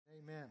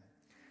Amen.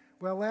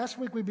 Well, last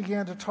week we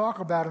began to talk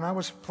about, and I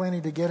was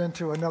planning to get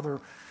into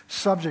another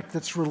subject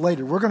that's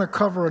related. We're going to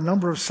cover a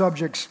number of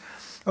subjects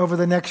over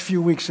the next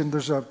few weeks, and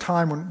there's a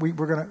time when we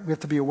have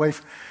to be away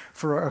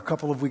for a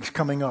couple of weeks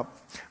coming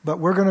up. But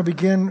we're going to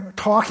begin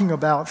talking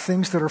about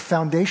things that are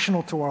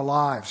foundational to our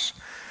lives.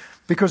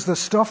 Because the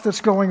stuff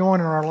that's going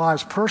on in our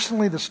lives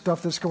personally, the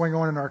stuff that's going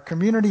on in our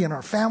community, in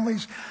our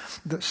families,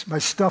 by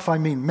stuff I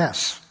mean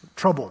mess,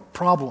 trouble,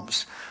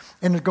 problems,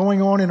 and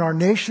going on in our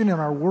nation, in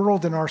our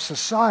world, in our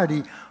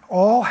society,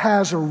 all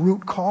has a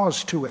root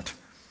cause to it.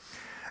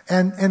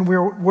 And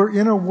we're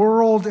in a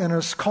world and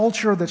a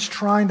culture that's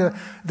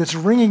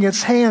wringing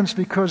its hands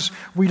because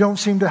we don't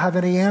seem to have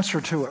any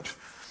answer to it.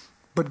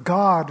 But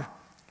God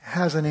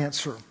has an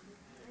answer.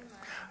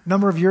 A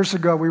number of years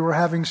ago, we were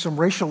having some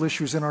racial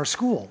issues in our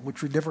school,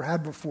 which we'd never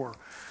had before.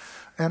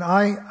 And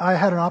I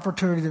had an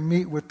opportunity to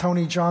meet with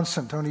Tony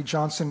Johnson. Tony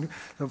Johnson,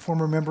 the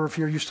former member of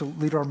here, used to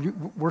lead our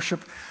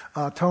worship.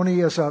 Tony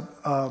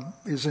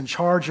is in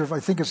charge of, I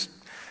think it's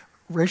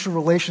racial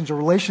relations or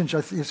relations.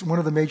 It's one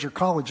of the major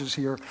colleges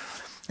here.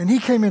 And he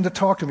came in to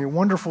talk to me, a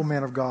wonderful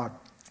man of God,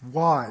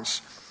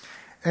 wise.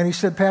 And he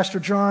said, Pastor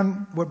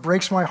John, what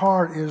breaks my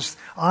heart is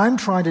I'm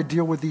trying to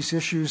deal with these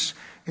issues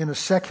in a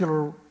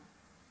secular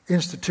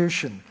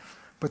institution,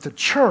 but the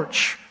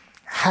church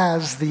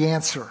has the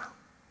answer.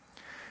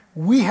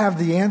 We have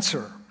the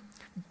answer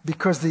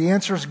because the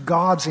answer is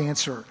God's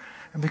answer.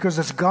 And because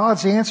it's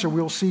God's answer,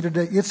 we'll see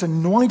today, it's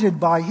anointed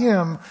by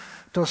Him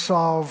to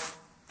solve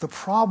the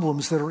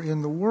problems that are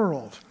in the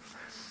world.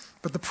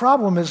 But the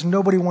problem is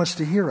nobody wants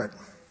to hear it.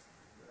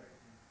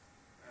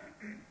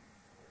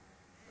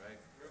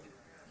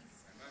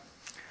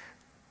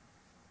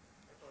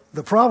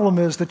 The problem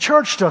is the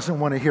church doesn't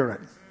want to hear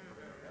it.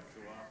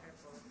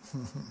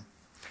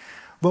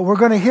 But we're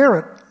going to hear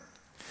it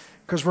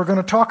because we're going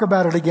to talk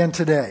about it again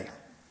today.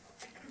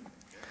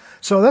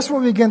 So that's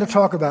what we began to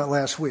talk about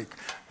last week.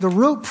 The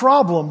root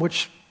problem,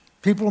 which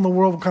people in the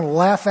world kind of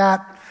laugh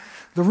at,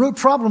 the root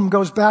problem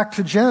goes back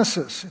to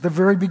Genesis, the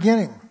very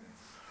beginning.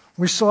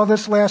 We saw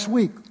this last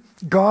week.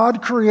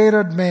 God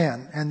created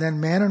man, and then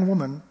man and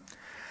woman,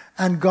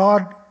 and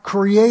God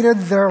created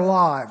their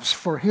lives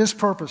for His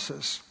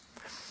purposes.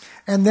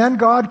 And then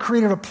God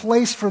created a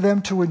place for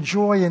them to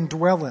enjoy and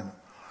dwell in.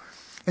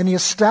 And He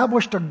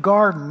established a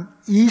garden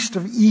east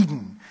of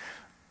Eden.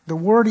 The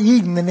word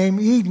Eden, the name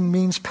Eden,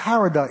 means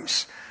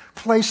paradise,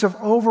 place of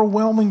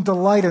overwhelming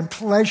delight and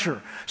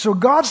pleasure. So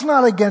God's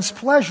not against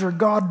pleasure.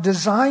 God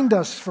designed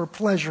us for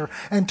pleasure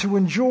and to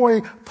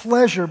enjoy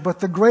pleasure. But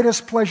the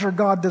greatest pleasure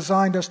God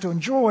designed us to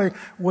enjoy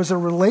was a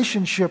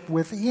relationship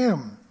with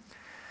Him.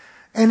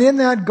 And in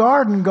that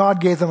garden,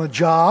 God gave them a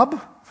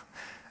job.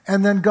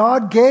 And then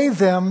God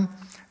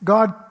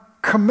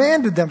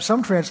commanded them,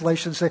 some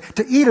translations say,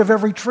 to eat of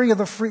every tree of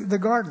the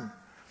garden.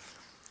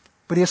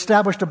 But He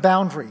established a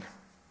boundary.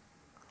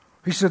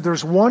 He said,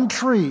 there's one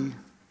tree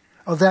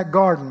of that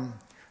garden,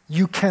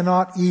 you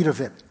cannot eat of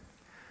it.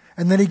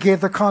 And then He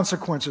gave the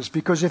consequences,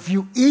 because if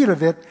you eat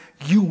of it,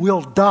 you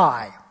will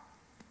die.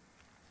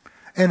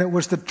 And it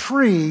was the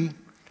tree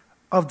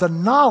of the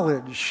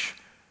knowledge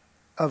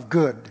of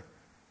good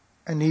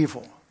and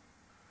evil.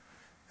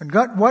 And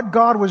what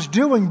God was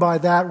doing by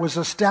that was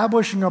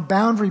establishing a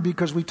boundary,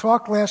 because we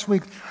talked last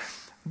week,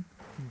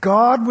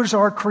 God was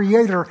our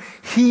creator.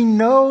 He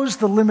knows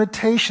the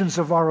limitations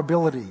of our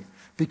ability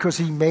because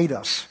He made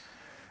us.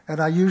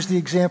 And I used the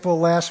example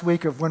last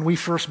week of when we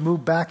first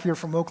moved back here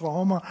from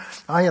Oklahoma.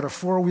 I had a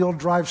 4-wheel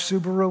drive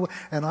Subaru,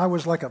 and I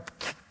was like a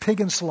pig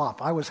in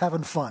slop. I was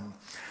having fun.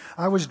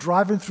 I was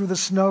driving through the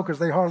snow because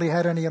they hardly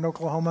had any in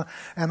Oklahoma.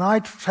 And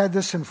I had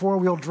this in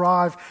 4-wheel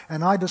drive,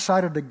 and I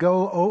decided to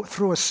go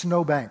through a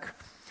snowbank.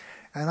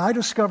 And I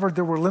discovered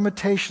there were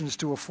limitations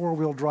to a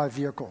 4-wheel drive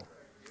vehicle.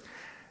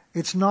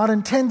 It's not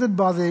intended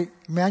by the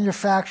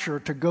manufacturer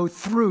to go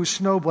through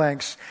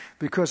snowbanks,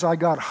 because I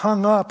got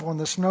hung up on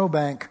the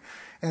snowbank,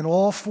 and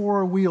all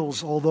 4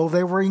 wheels, although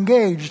they were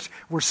engaged,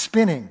 were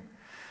spinning.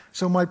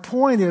 So my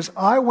point is,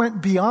 I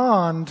went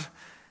beyond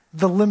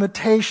the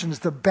limitations,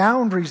 the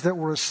boundaries that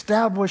were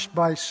established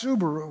by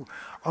Subaru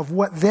of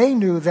what they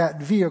knew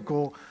that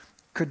vehicle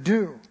could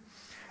do.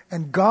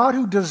 And God,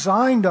 who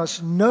designed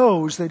us,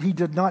 knows that He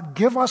did not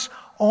give us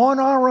on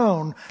our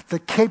own the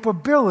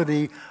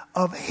capability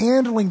of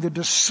handling the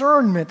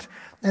discernment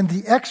and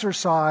the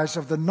exercise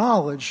of the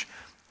knowledge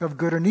of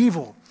good and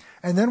evil.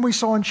 And then we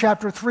saw in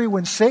chapter 3,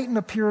 when Satan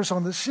appears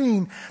on the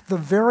scene, the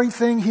very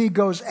thing he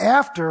goes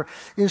after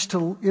is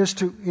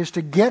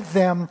to get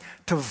them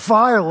to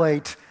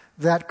violate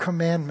that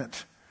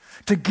commandment,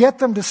 to get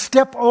them to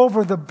step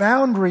over the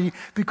boundary,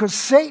 because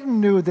Satan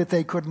knew that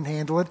they couldn't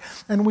handle it.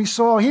 And we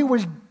saw he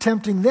was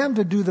tempting them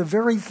to do the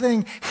very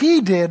thing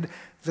he did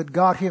that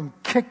got him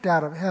kicked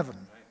out of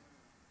heaven.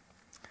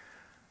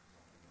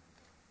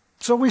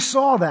 So we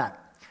saw that.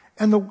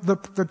 And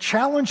the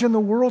challenge in the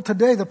world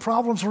today, the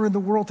problems are in the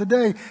world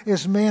today,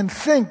 is man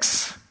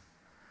thinks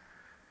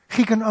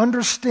he can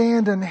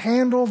understand and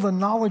handle the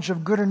knowledge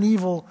of good and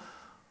evil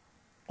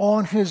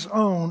on his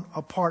own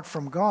apart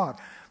from God.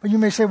 But you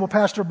may say, well,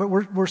 Pastor, but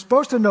we're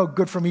supposed to know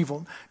good from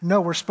evil.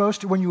 No, we're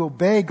supposed to, when you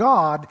obey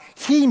God,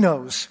 He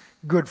knows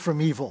good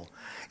from evil.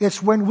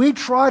 It's when we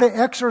try to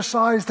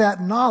exercise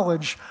that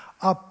knowledge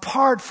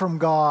apart from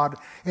God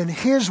and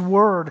His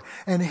Word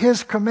and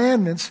His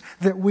commandments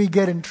that we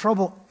get in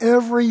trouble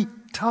every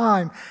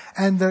time.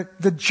 And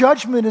the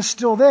judgment is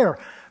still there,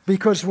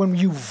 because when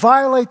you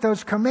violate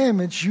those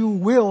commandments, you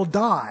will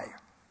die.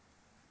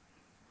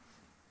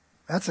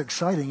 That's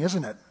exciting,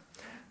 isn't it?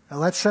 Now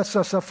that sets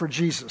us up for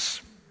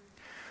Jesus.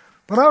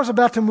 But I was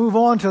about to move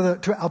on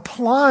to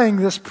applying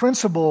this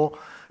principle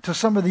to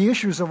some of the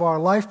issues of our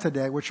life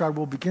today, which I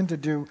will begin to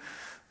do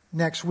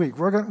next week.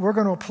 We're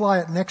going to apply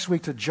it next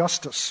week to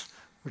justice,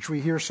 which we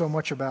hear so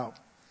much about.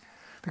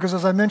 Because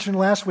as I mentioned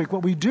last week,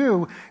 what we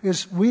do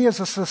is we as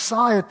a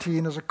society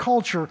and as a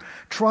culture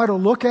try to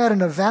look at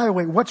and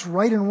evaluate what's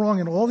right and wrong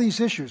in all these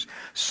issues.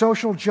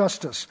 Social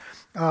justice,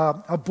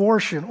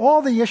 abortion,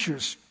 all the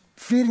issues,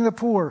 feeding the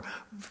poor,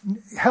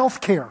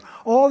 health care,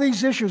 all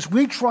these issues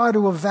we try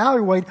to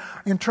evaluate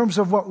in terms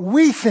of what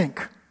we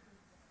think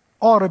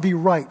ought to be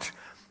right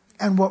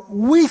and what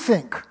we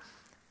think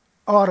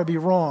ought to be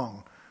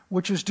wrong,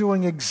 which is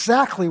doing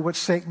exactly what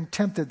Satan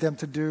tempted them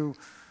to do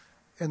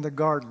in the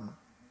garden.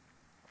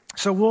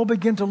 So we'll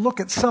begin to look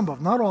at some of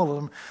them, not all of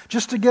them,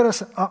 just to get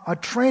us a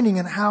training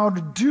in how to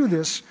do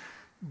this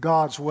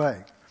God's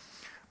way.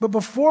 But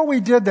before we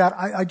did that,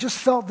 I just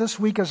felt this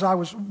week, as I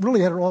was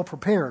really had it all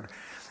prepared,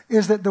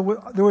 is that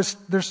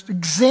there's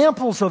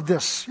examples of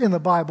this in the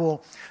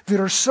Bible that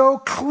are so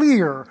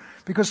clear,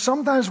 because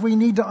sometimes we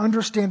need to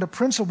understand a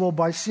principle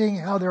by seeing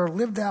how they're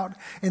lived out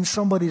in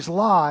somebody's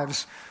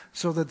lives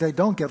so that they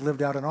don't get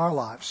lived out in our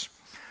lives.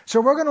 So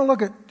we're going to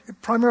look at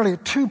primarily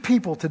at two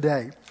people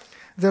today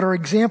that are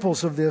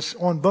examples of this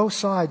on both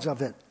sides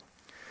of it.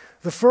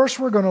 The first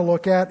we're going to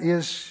look at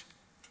is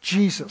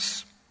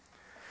Jesus.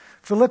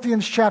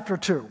 Philippians chapter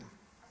 2.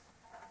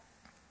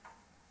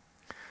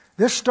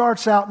 This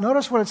starts out,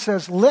 notice what it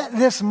says, let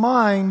this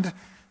mind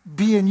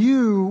be in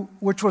you,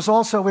 which was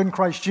also in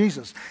Christ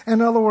Jesus.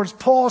 In other words,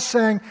 Paul's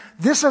saying,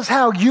 this is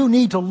how you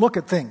need to look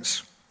at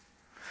things.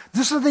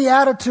 This is the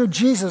attitude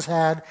Jesus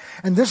had,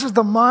 and this is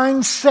the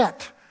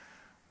mindset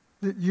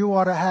that you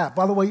ought to have.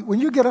 By the way, when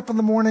you get up in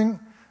the morning,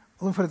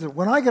 let me put it this way.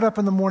 When I get up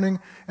in the morning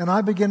and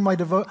I begin my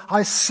devotion,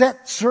 I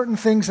set certain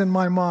things in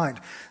my mind.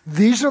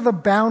 These are the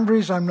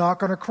boundaries I'm not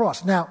going to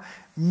cross. Now,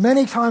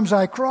 many times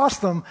I cross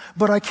them,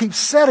 but I keep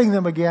setting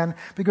them again,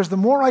 because the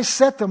more I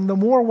set them, the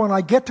more when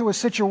I get to a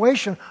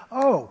situation,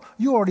 oh,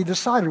 you already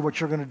decided what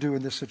you're going to do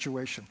in this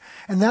situation.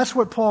 And that's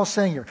what Paul's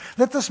saying here.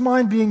 Let this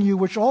mind be in you,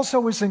 which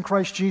also is in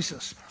Christ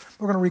Jesus.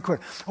 We're going to read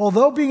quick.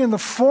 Although being in the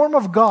form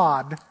of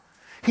God,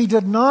 he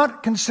did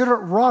not consider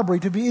it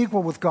robbery to be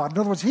equal with God. In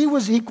other words, he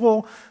was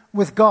equal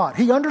with God.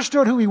 He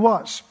understood who he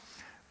was.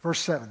 Verse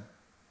 7.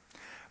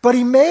 But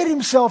he made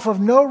himself of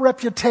no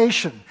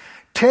reputation,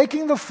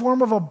 taking the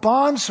form of a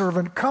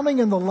bondservant, coming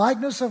in the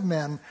likeness of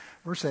men.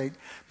 Verse 8.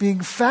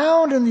 Being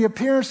found in the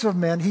appearance of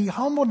men, he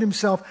humbled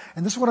himself.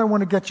 And this is what I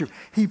want to get you.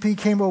 He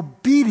became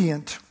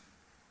obedient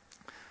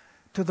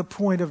to the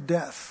point of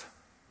death.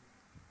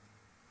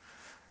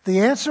 The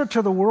answer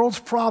to the world's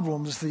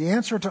problems, the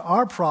answer to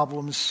our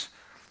problems,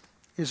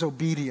 is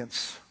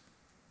obedience.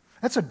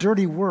 That's a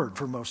dirty word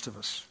for most of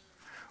us.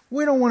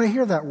 We don't want to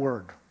hear that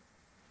word.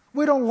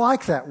 We don't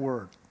like that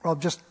word.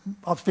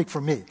 I'll speak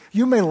for me.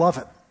 You may love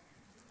it.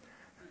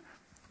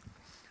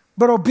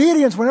 But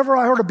obedience, whenever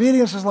I heard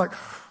obedience, is like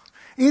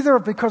either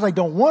because I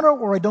don't want to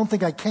or I don't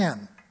think I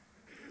can.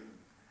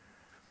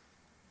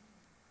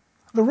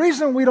 The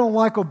reason we don't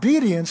like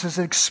obedience is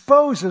it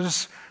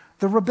exposes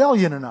the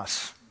rebellion in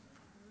us.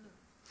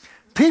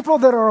 People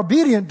that are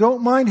obedient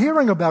don't mind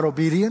hearing about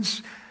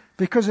obedience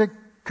because it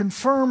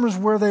confirms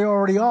where they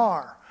already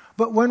are.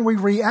 But when we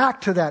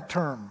react to that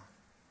term,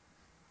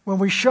 when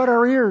we shut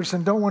our ears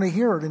and don't want to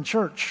hear it in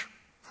church,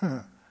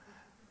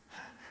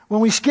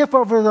 when we skip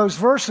over those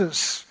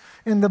verses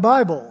in the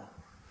Bible,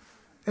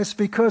 it's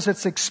because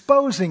it's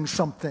exposing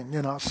something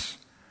in us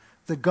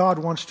that God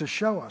wants to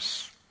show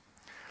us.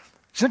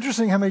 It's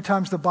interesting how many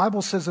times the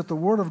Bible says that the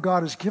Word of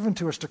God is given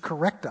to us to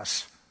correct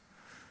us.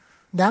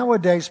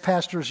 Nowadays,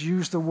 pastors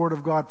use the Word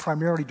of God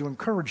primarily to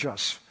encourage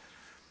us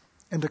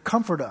and to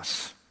comfort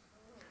us.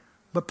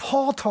 But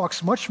Paul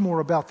talks much more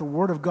about the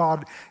Word of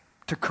God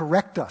to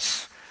correct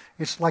us.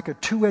 It's like a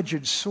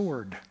two-edged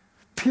sword,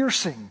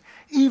 piercing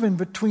even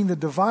between the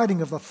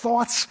dividing of the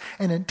thoughts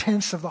and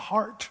intents of the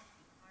heart.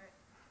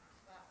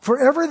 For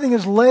everything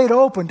is laid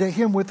open to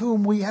him with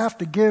whom we have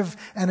to give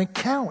an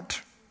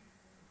account.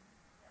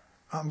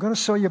 I'm going to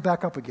sew you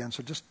back up again,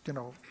 so just, a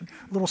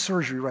little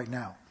surgery right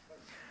now.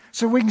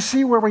 So we can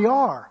see where we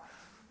are.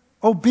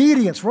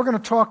 Obedience. We're going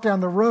to talk down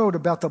the road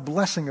about the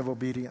blessing of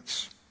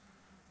obedience.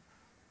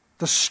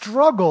 The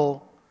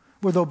struggle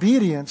with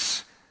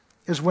obedience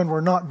is when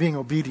we're not being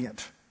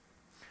obedient.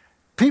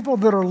 People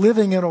that are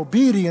living in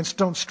obedience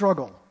don't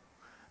struggle.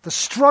 The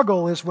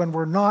struggle is when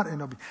we're not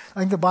in obedience. I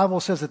think the Bible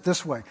says it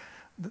this way.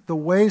 The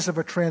ways of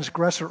a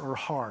transgressor are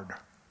hard.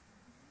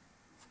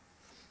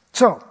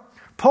 So,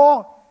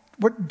 Paul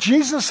What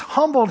Jesus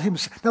humbled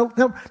himself.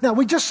 Now,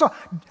 we just saw,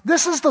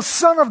 this is the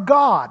Son of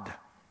God.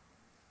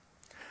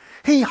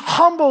 He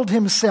humbled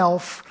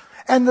himself,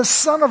 and the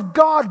Son of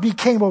God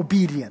became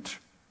obedient.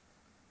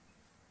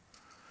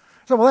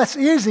 So, well, that's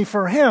easy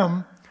for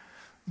him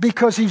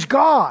because he's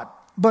God.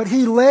 But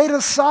he laid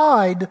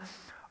aside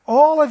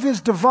all of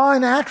his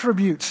divine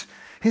attributes,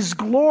 his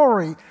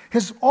glory,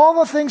 all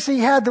the things he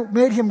had that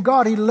made him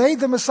God. He laid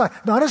them aside.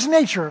 Not his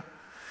nature,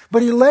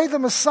 but he laid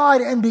them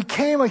aside and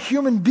became a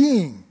human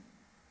being.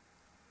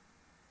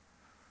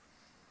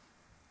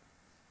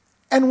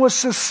 And was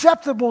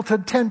susceptible to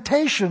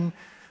temptation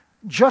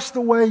just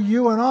the way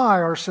you and I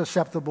are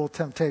susceptible to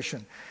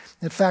temptation.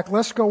 In fact,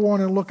 let's go on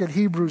and look at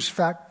Hebrews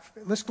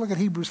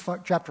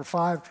chapter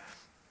 5.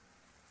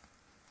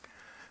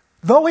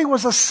 Though he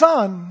was a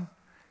son,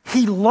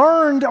 he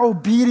learned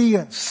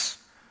obedience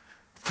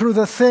through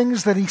the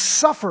things that he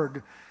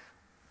suffered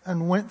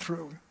and went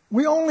through.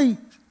 We only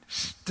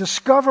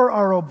discover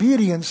our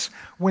obedience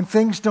when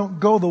things don't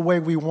go the way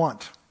we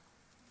want.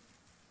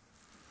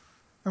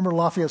 Remember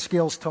Lafayette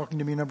Scales talking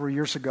to me a number of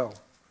years ago.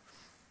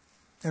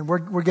 And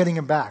we're getting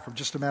him back. It's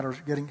just a matter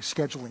of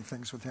scheduling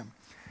things with him.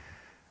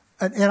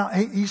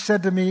 And he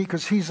said to me,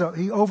 because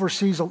he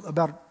oversees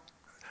about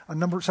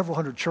several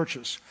hundred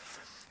churches.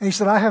 And he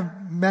said, I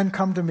have men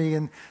come to me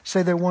and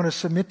say they want to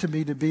submit to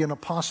me to be an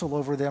apostle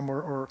over them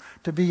or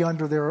to be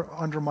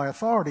under my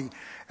authority.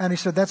 And he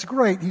said, that's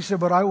great. He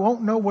said, but I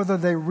won't know whether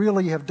they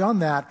really have done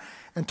that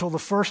until the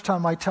first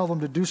time I tell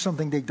them to do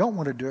something they don't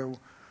want to do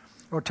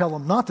or tell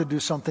them not to do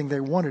something they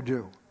want to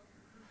do.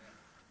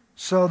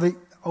 So the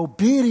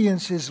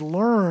obedience is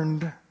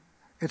learned.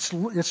 It's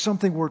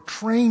something we're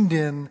trained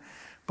in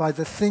by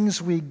the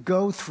things we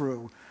go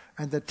through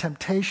and the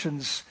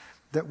temptations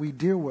that we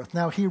deal with.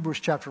 Now, Hebrews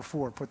chapter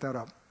 4, put that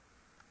up.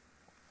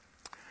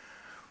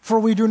 For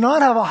we do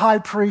not have a high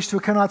priest who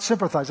cannot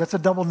sympathize. That's a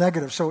double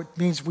negative, so it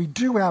means we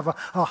do have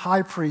a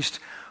high priest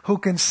who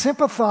can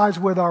sympathize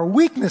with our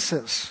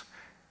weaknesses.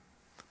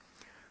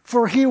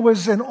 For he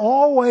was in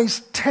all ways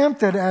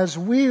tempted as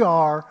we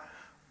are,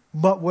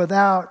 but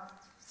without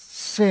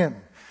sin.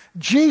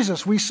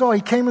 Jesus, we saw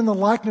he came in the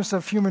likeness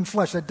of human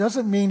flesh. That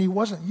doesn't mean he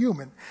wasn't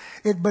human.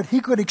 But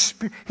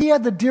he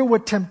had to deal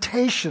with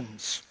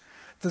temptations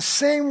the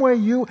same way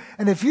you,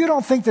 and if you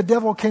don't think the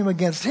devil came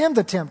against him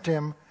to tempt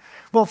him,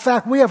 well, in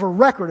fact, we have a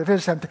record of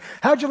his temptation.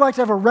 How'd you like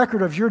to have a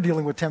record of your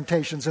dealing with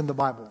temptations in the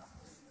Bible?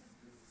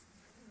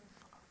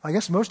 I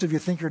guess most of you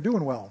think you're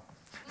doing well.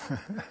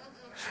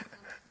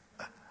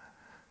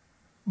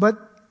 But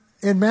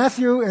in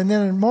Matthew and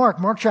then in Mark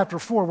chapter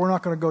 4, we're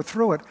not going to go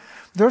through it,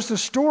 there's the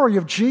story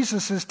of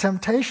Jesus'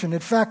 temptation. In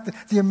fact,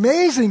 the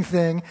amazing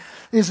thing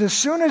is as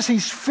soon as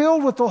he's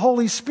filled with the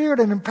Holy Spirit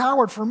and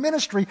empowered for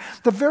ministry,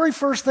 the very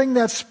first thing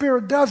that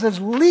Spirit does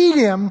is lead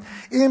him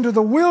into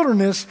the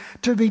wilderness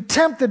to be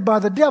tempted by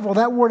the devil.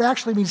 That word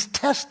actually means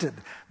tested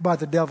by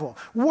the devil.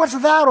 What's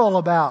that all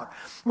about?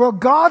 Well,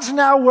 God's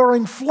now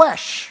wearing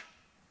flesh.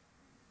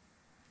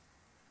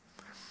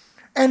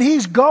 And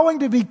he's going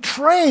to be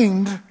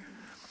trained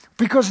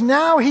because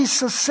now he's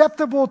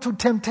susceptible to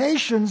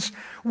temptations,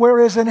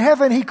 whereas in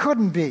heaven he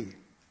couldn't be.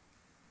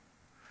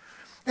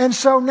 And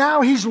so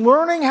now he's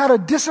learning how to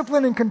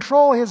discipline and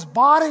control his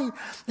body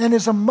and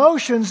his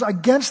emotions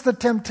against the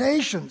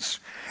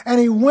temptations. And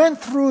he went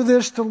through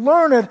this to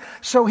learn it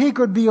so he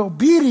could be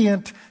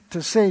obedient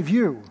to save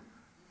you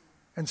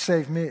and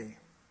save me.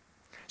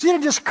 So he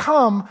didn't just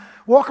come,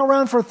 walk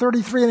around for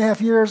 33 and a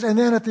half years, and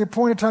then at the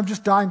appointed time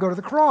just die and go to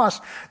the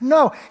cross.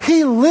 No,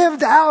 he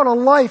lived out a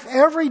life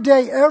every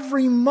day,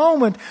 every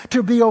moment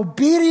to be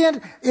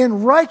obedient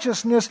in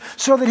righteousness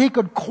so that he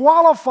could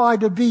qualify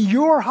to be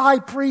your high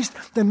priest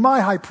and my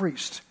high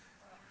priest.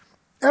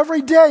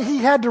 Every day he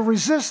had to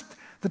resist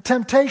the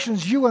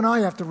temptations you and I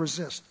have to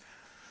resist.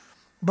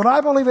 But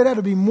I believe it had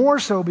to be more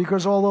so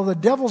because although the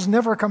devil's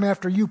never come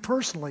after you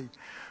personally,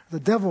 the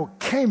devil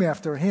came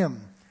after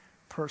him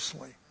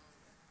personally.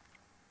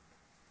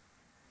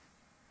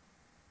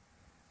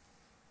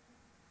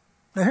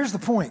 Now here's the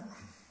point.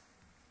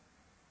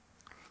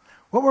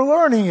 What we're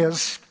learning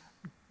is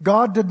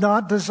God did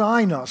not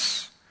design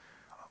us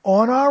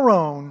on our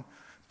own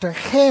to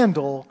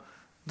handle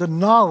the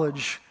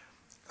knowledge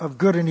of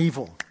good and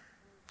evil.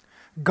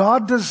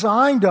 God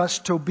designed us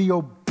to be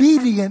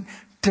obedient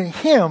to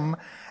him,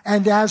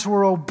 and as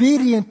we're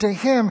obedient to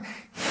him,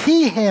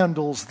 he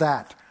handles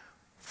that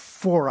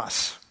for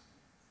us.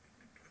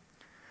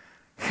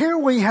 Here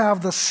we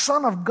have the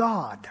Son of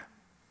God,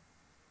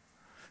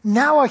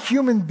 now a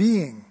human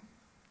being.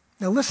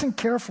 Now listen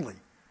carefully.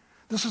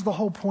 This is the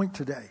whole point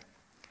today.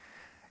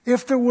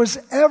 If there was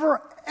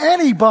ever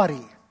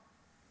anybody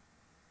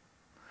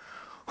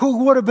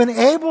who would have been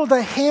able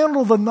to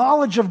handle the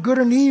knowledge of good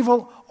and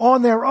evil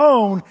on their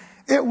own,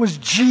 it was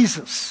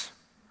Jesus.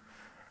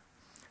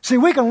 See,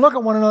 we can look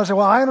at one another and say,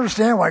 well, I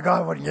understand why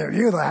God would give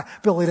you the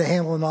ability to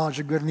handle the knowledge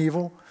of good and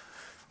evil.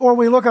 Or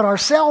we look at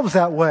ourselves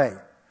that way.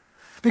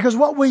 Because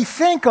what we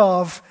think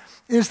of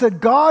is that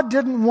God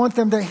didn't want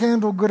them to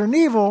handle good and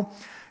evil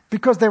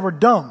because they were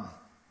dumb.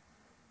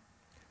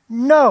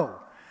 No.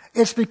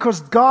 It's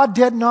because God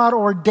did not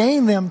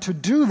ordain them to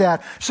do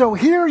that. So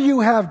here you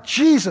have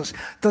Jesus,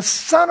 the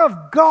Son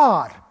of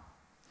God,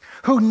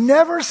 who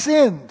never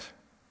sinned,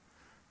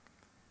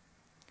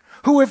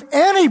 who, if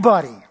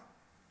anybody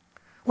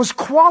was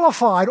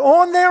qualified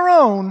on their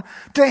own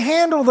to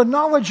handle the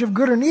knowledge of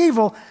good and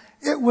evil,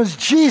 it was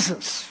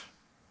Jesus.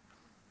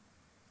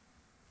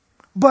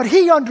 But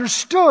he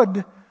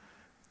understood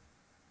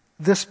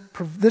this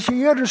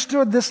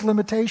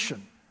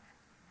limitation.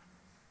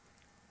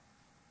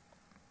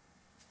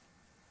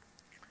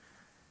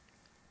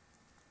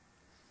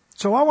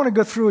 So I want to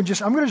go through and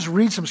I'm going to just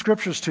read some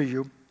scriptures to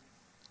you.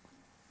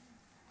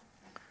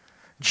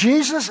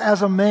 Jesus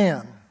as a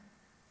man,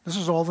 this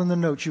is all in the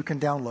notes you can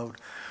download,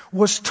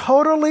 was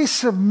totally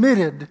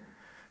submitted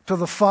to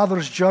the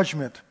Father's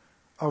judgment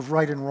of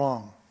right and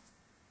wrong.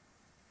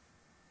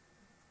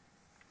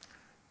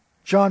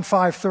 John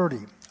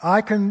 5:30,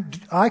 I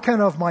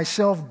can of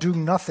myself do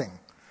nothing.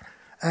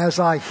 As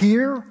I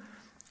hear,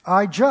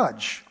 I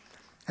judge,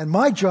 and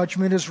my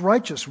judgment is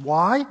righteous.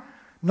 Why?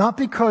 Not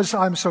because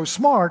I'm so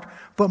smart,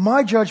 but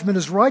my judgment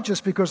is righteous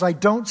because I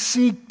don't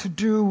seek to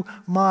do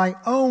my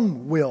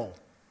own will,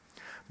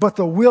 but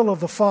the will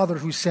of the Father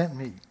who sent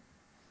me.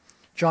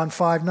 John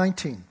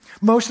 5:19.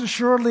 Most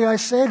assuredly I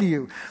say to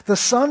you, the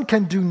Son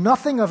can do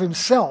nothing of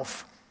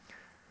himself,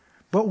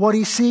 but what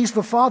he sees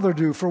the Father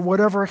do. For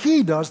whatever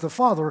he does,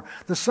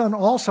 the Son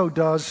also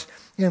does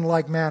in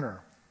like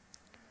manner.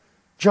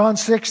 John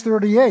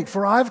 6:38.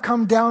 For I've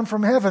come down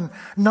from heaven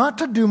not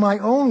to do my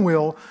own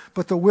will,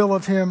 but the will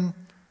of him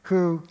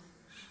who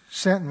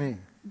sent me.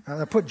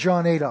 I put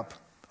John 8 up.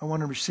 I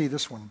want to see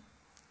this one.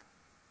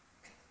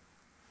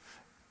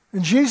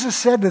 And Jesus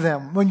said to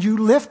them, when you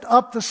lift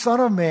up the Son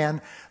of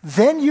Man,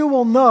 then you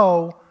will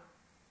know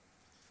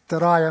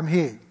that I am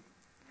he,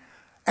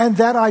 and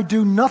that I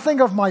do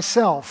nothing of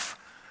myself,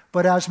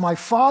 but as my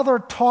Father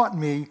taught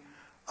me,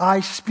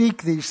 I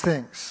speak these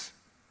things.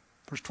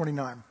 Verse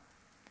 29.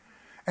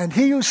 And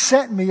he who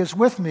sent me is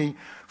with me,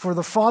 for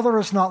the Father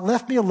has not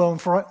left me alone,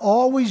 for I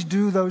always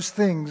do those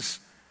things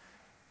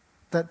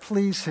that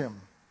please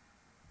him.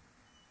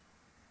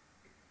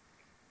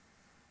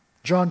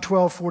 John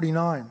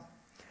 12:49.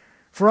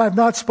 For I have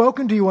not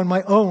spoken to you on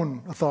my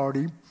own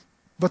authority,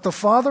 but the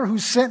Father who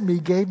sent me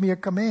gave me a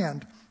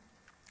command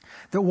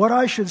that what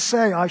I should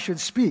say, I should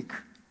speak.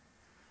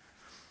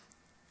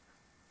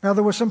 Now,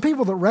 there were some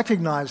people that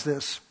recognized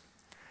this.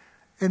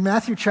 In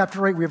Matthew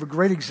chapter 8, we have a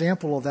great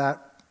example of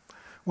that.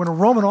 When a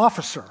Roman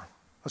officer,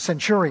 a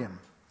centurion,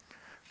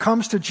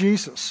 comes to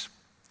Jesus,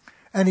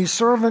 and his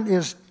servant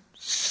is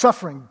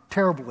suffering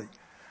terribly.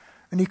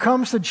 And he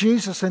comes to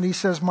Jesus and he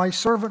says, my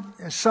servant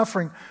is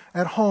suffering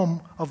at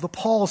home of the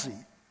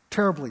palsy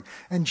terribly.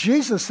 And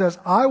Jesus says,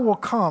 I will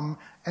come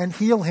and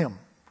heal him.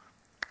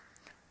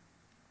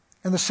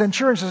 And the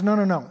centurion says,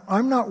 no,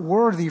 I'm not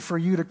worthy for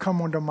you to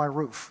come under my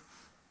roof.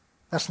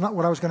 That's not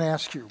what I was going to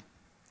ask you.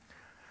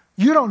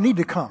 You don't need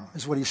to come,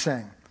 is what he's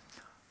saying.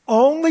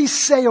 Only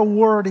say a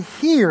word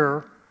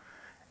here,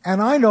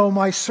 and I know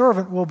my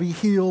servant will be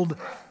healed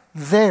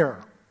there.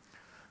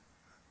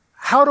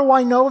 How do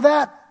I know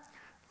that?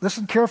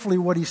 Listen carefully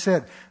what he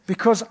said.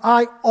 Because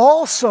I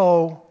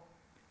also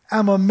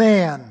am a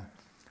man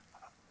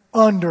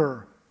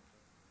under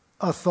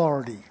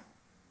authority.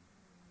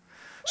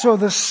 So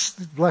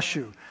bless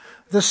you.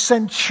 The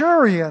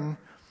centurion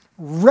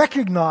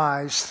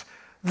recognized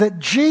that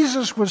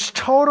Jesus was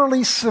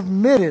totally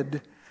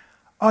submitted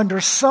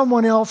under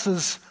someone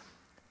else's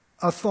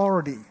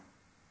authority.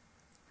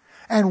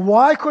 And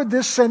why could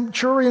this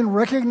centurion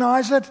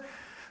recognize it?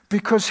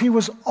 Because he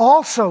was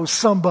also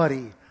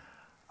somebody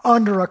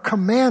under a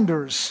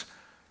commander's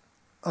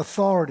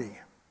authority.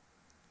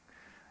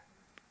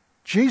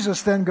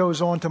 Jesus then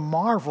goes on to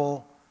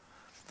marvel,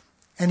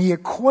 and he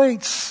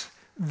equates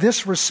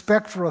this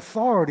respect for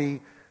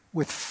authority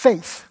with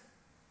faith.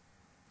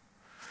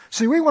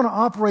 See, we want to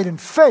operate in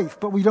faith,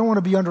 but we don't want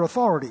to be under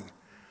authority.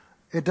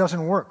 It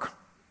doesn't work.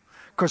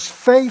 Because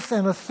faith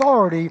and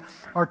authority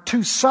are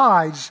two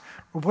sides.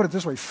 We'll put it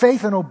this way.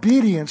 Faith and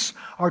obedience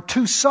are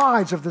two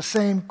sides of the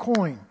same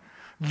coin.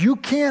 You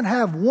can't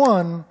have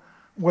one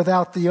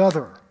without the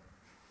other.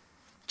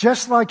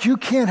 Just like you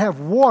can't have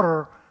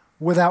water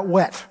without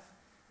wet.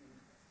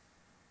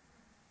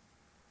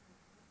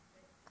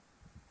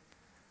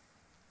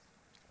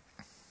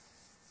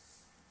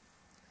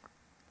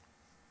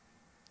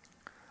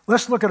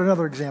 Let's look at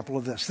another example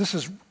of this. This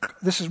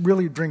is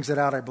really brings it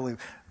out, I believe.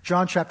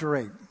 John chapter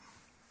 8.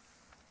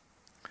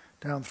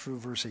 Down through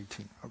verse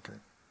 18. Okay.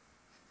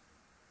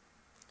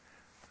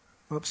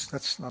 Oops,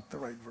 that's not the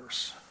right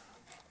verse.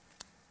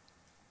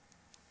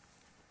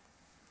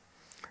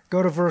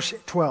 Go to verse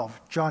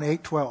 12. John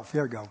 8:12.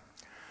 There you go.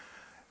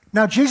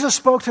 Now Jesus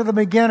spoke to them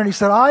again and he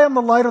said, I am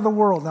the light of the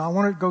world. Now I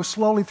want to go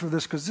slowly through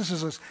this because this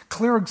is a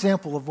clear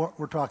example of what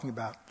we're talking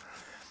about.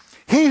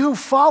 He who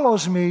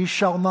follows me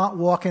shall not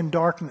walk in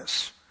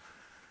darkness,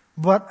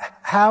 but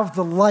have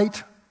the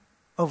light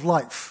of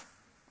life.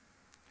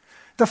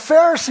 The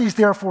Pharisees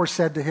therefore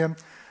said to him,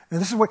 And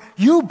this is what,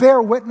 you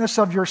bear witness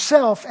of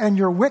yourself and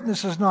your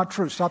witness is not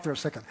true. Stop there a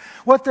second.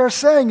 What they're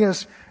saying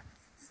is,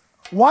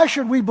 why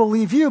should we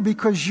believe you?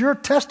 Because you're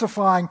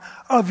testifying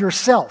of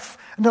yourself.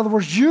 In other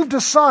words, you've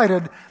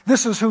decided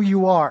this is who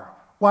you are.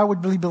 Why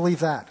would we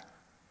believe that?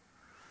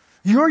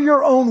 You're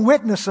your own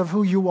witness of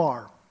who you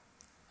are.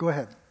 Go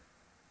ahead.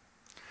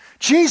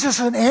 Jesus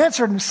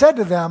answered and said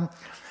to them,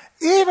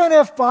 even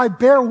if I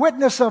bear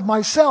witness of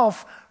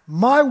myself,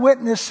 my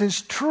witness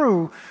is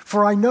true,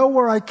 for I know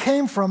where I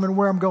came from and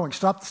where I'm going.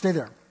 Stay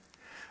there.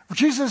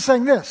 Jesus is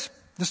saying this.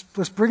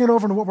 Let's bring it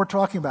over to what we're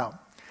talking about.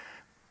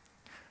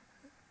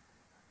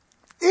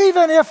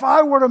 Even if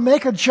I were to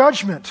make a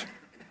judgment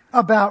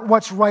about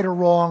what's right or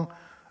wrong,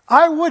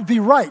 I would be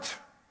right.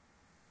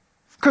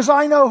 Because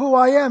I know who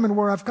I am and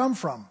where I've come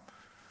from.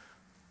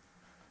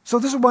 So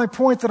this is my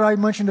point that I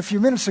mentioned a few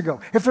minutes ago.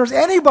 If there's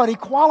anybody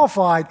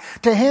qualified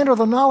to handle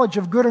the knowledge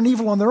of good and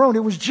evil on their own,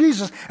 it was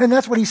Jesus, and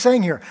that's what he's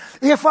saying here.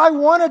 If I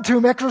wanted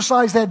to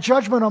exercise that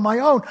judgment on my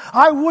own,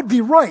 I would be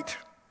right.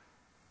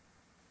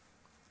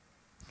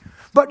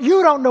 But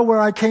you don't know where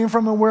I came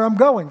from and where I'm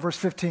going, verse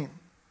 15.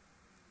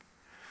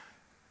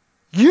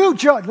 You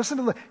judge, listen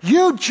to this,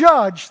 you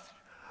judge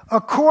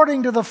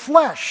according to the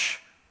flesh.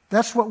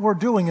 That's what we're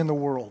doing in the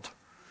world.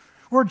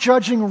 We're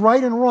judging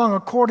right and wrong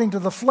according to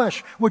the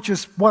flesh, which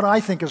is what I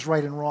think is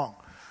right and wrong.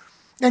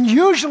 And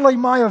usually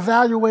my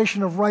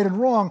evaluation of right and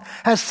wrong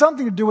has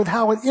something to do with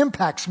how it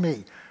impacts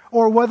me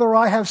or whether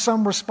I have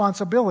some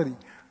responsibility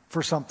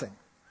for something.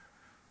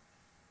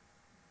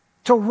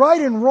 So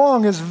right and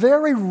wrong is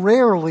very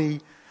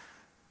rarely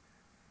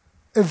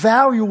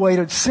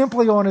evaluated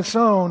simply on its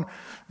own.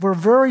 We're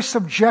very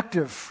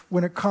subjective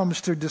when it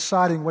comes to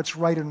deciding what's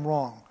right and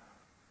wrong.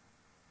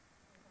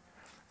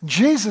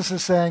 Jesus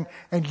is saying,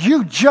 and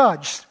you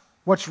judge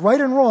what's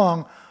right and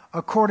wrong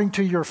according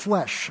to your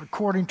flesh,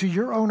 according to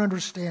your own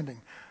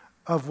understanding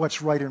of what's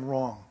right and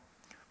wrong.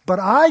 But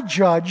I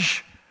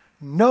judge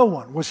no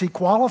one. Was he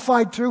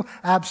qualified to?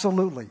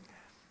 Absolutely.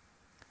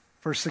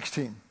 Verse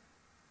 16.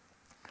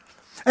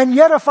 And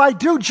yet if I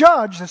do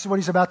judge, this is what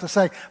he's about to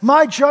say,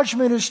 my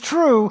judgment is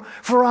true,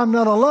 for I'm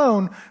not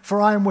alone,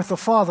 for I am with the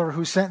Father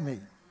who sent me.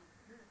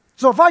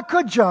 So if I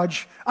could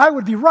judge, I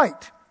would be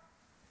right.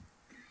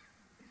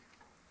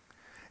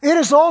 It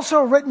is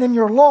also written in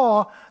your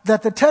law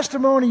that the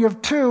testimony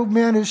of two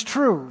men is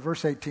true.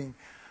 Verse 18.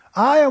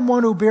 I am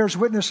one who bears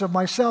witness of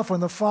myself,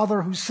 and the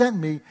Father who sent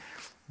me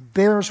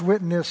bears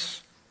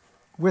witness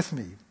with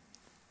me.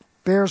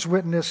 Bears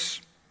witness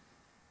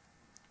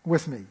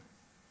with me.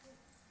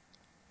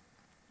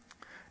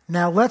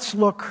 Now let's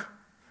look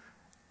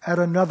at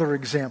another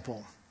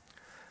example.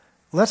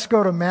 Let's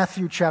go to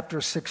Matthew chapter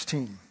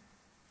 16.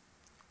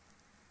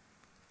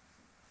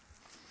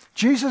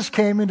 Jesus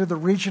came into the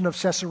region of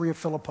Caesarea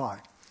Philippi,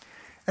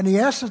 and he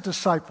asked his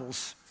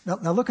disciples,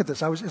 now look at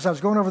this, as I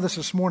was going over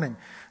this morning,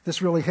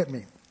 this really hit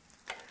me.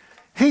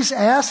 He's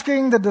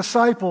asking the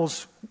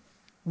disciples,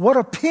 what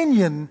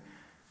opinion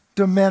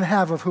do men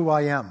have of who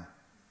I am?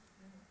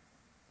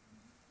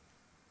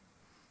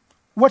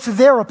 What's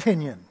their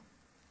opinion?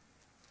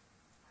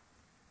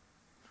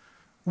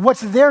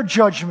 What's their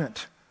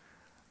judgment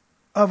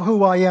of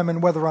who I am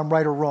and whether I'm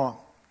right or wrong?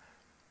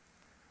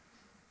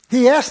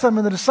 He asked them,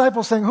 and the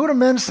disciples saying, who do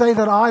men say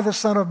that I, the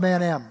Son of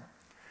Man, am?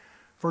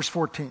 Verse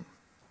 14.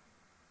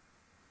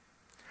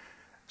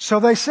 So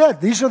they said,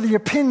 these are the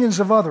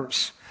opinions of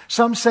others.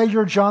 Some say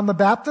you're John the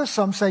Baptist,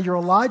 some say you're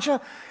Elijah,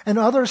 and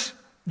others,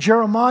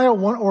 Jeremiah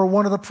or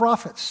one of the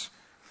prophets.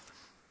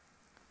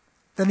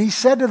 Then he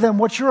said to them,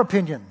 what's your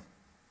opinion?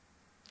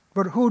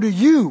 But who do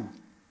you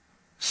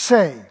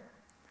say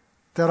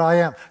that I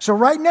am? So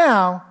right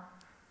now,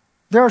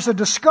 there's a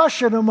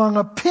discussion among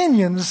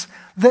opinions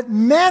that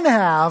men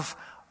have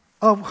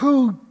of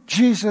who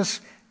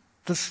Jesus,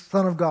 the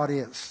Son of God,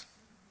 is,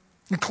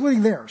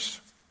 including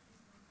theirs.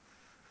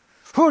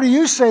 Who do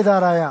you say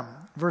that I am?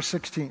 Verse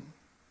 16.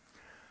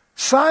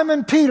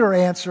 Simon Peter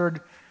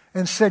answered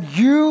and said,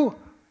 you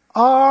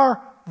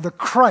are the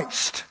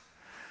Christ,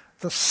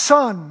 the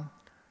Son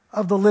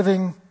of the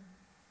living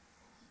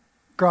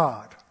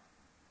God.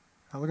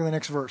 Now look at the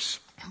next verse.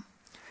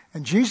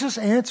 And Jesus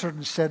answered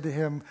and said to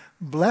him,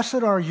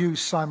 blessed are you,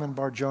 Simon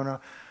Bar-Jonah,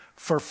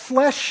 for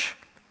flesh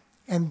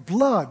and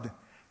blood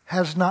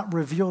has not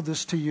revealed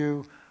this to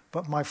you,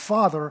 but my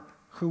Father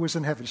who is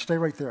in heaven. Stay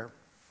right there.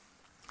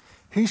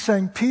 He's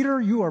saying, Peter,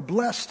 you are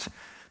blessed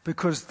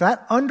because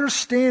that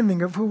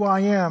understanding of who I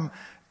am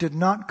did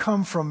not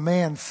come from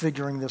man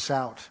figuring this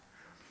out.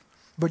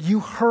 But you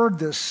heard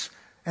this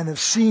and have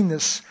seen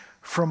this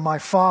from my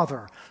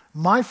Father.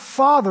 My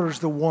Father's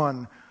the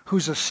one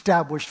who's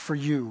established for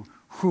you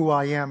who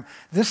I am.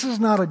 This is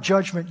not a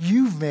judgment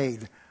you've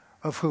made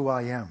of who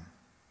I am.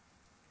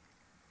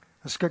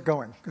 Let's get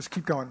going. Let's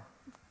keep going.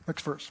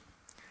 Next verse.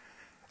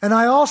 And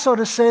I also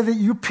to say that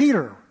you,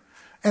 Peter,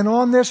 and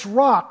on this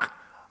rock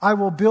I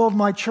will build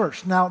my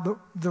church. Now,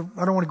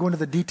 I don't want to go into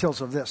the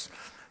details of this,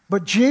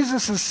 but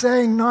Jesus is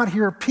saying not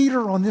here,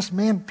 Peter, on this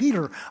man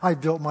Peter, I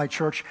built my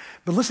church.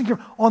 But listen here,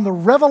 on the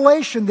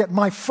revelation that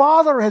my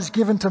Father has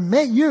given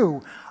to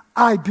you,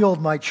 I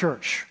build my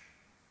church.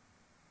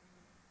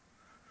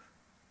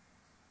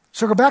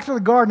 So go back to the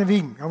Garden of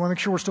Eden. I want to make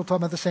sure we're still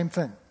talking about the same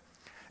thing.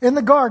 In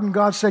the garden,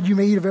 God said, you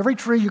may eat of every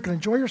tree, you can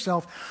enjoy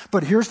yourself,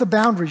 but here's the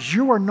boundaries.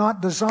 You are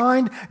not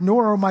designed,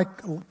 nor am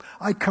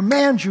I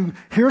command you,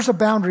 here's a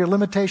boundary, a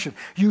limitation.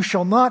 You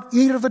shall not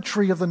eat of the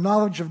tree of the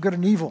knowledge of good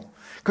and evil.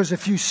 Because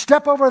if you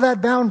step over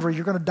that boundary,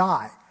 you're going to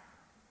die.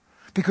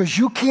 Because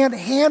you can't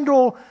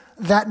handle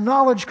that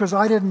knowledge because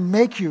I didn't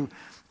make you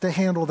to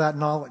handle that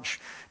knowledge.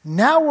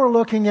 Now we're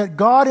looking at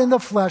God in the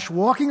flesh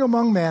walking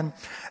among men,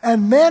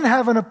 and men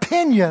have an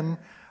opinion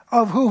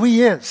of who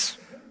he is.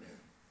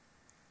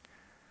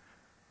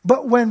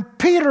 But when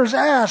Peter's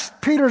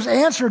asked, Peter's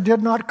answer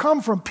did not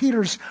come from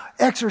Peter's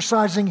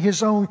exercising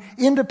his own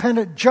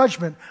independent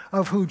judgment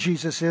of who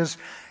Jesus is.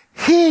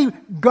 He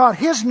got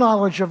his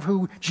knowledge of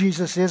who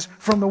Jesus is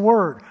from the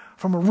Word,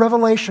 from a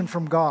revelation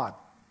from God.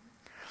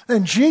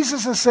 And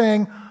Jesus is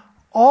saying,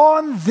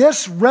 on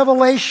this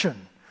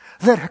revelation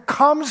that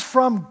comes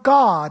from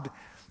God,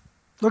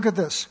 look at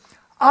this,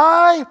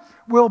 I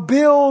will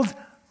build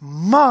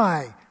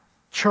my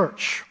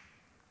church.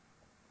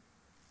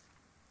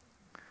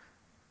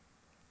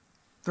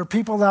 There are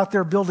people out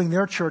there building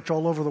their church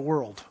all over the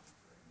world.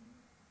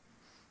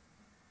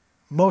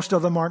 Most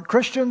of them aren't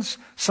Christians.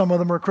 Some of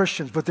them are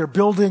Christians. But they're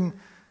building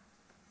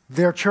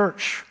their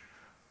church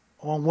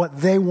on what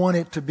they want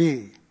it to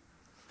be.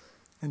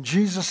 And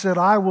Jesus said,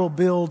 I will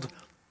build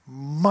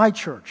my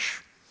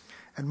church.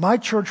 And my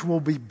church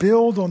will be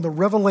built on the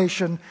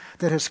revelation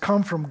that has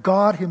come from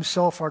God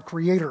himself, our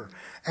Creator.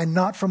 And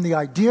not from the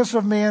ideas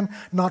of man,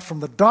 not from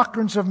the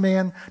doctrines of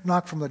man,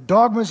 not from the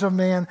dogmas of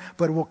man,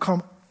 but it will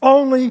come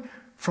only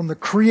from the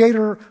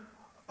Creator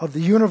of the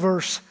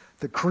universe,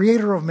 the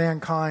Creator of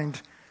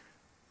mankind,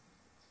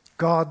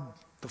 God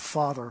the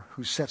Father,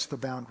 who sets the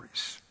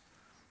boundaries.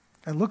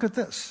 And look at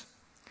this.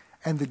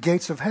 And the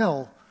gates of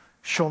hell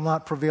shall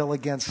not prevail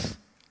against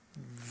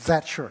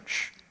that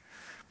church.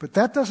 But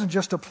that doesn't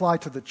just apply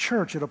to the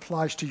church, it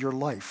applies to your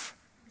life.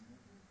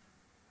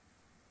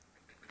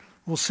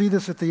 We'll see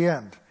this at the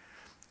end.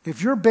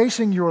 If you're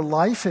basing your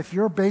life, if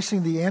you're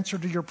basing the answer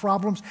to your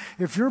problems,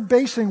 if you're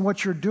basing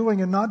what you're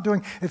doing and not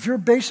doing, if you're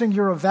basing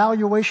your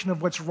evaluation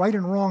of what's right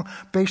and wrong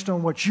based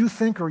on what you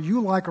think or you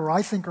like or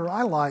I think or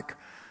I like,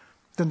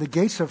 then the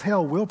gates of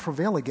hell will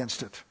prevail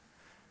against it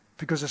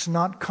because it's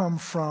not come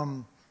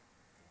from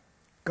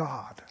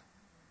God.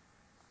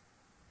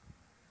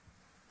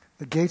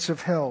 The gates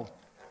of hell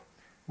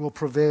will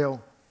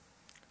prevail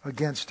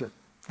against it.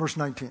 Verse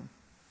 19.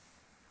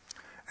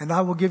 And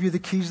I will give you the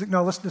keys.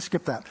 No, let's just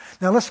skip that.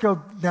 Now let's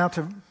go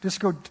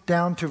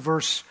down to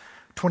verse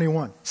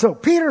 21. So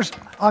Peter's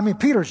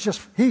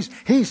just, he's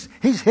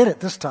hit it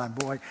this time,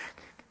 boy.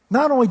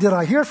 Not only did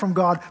I hear from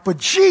God, but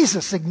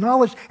Jesus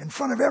acknowledged in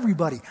front of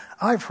everybody,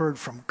 I've heard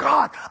from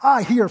God.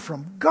 I hear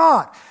from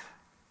God.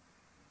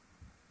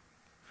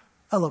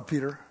 I love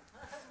Peter.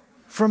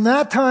 From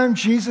that time,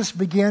 Jesus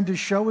began to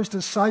show his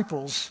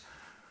disciples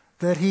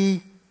that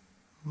he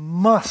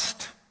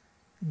must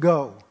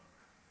go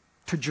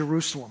to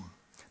Jerusalem.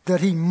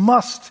 That he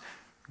must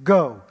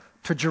go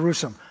to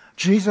Jerusalem.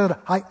 Jesus said,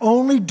 I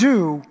only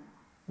do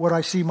what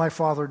I see my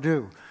Father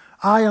do.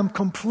 I am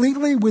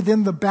completely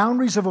within the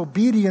boundaries of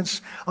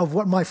obedience of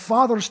what my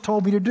Father's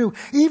told me to do.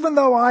 Even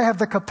though I have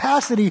the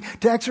capacity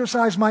to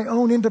exercise my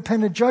own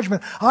independent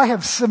judgment, I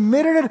have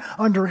submitted it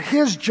under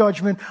his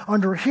judgment,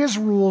 under his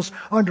rules,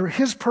 under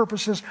his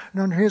purposes,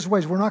 and under his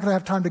ways. We're not going to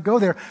have time to go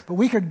there, but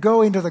we could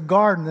go into the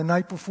garden the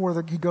night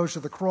before he goes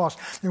to the cross,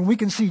 and we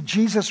can see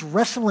Jesus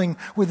wrestling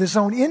with his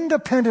own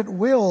independent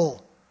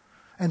will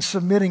and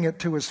submitting it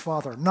to his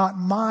Father. Not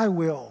my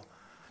will.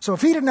 So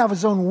if he didn't have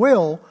his own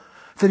will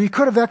that he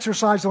could have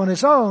exercised on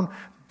his own,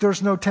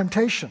 there's no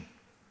temptation.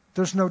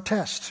 There's no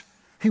test.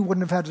 He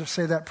wouldn't have had to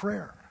say that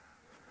prayer.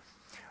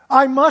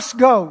 I must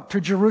go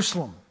to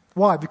Jerusalem.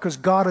 Why? Because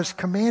God has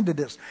commanded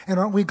this. And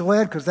aren't we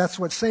glad? Because that's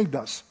what saved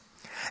us.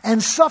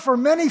 And suffer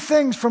many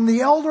things from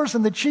the elders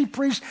and the chief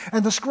priests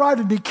and the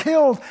scribes, and be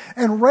killed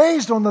and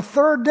raised on the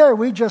third day.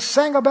 We just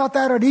sang about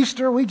that at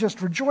Easter. We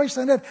just rejoiced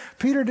in it.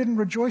 Peter didn't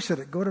rejoice at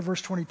it. Go to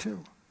verse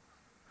 22.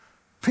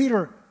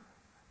 Peter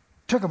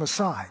took him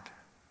aside.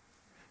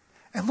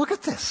 And look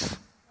at this.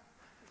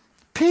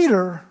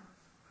 Peter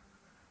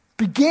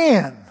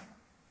began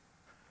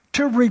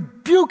to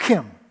rebuke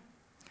him.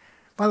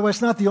 By the way,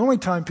 it's not the only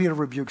time Peter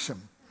rebukes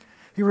him.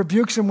 He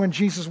rebukes him when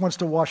Jesus wants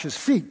to wash his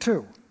feet,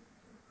 too.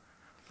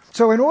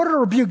 So in order to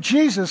rebuke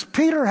Jesus,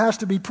 Peter has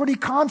to be pretty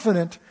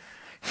confident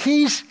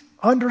he's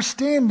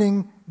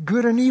understanding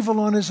good and evil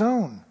on his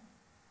own.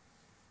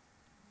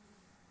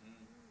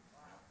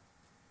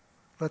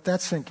 Let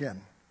that sink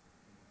in.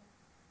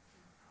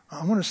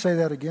 I want to say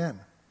that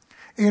again.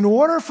 In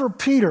order for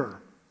Peter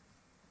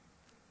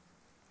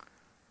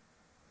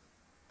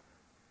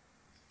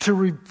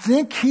to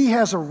think he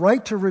has a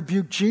right to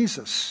rebuke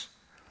Jesus,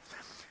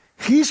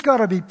 he's got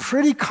to be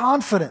pretty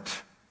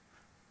confident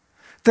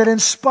that in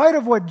spite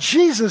of what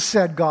Jesus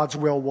said God's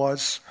will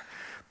was,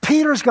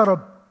 Peter's got a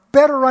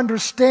better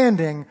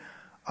understanding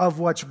of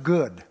what's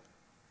good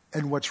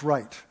and what's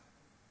right.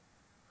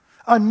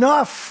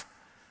 enough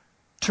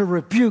to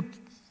rebuke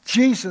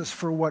Jesus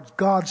for what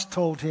God's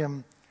told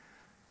him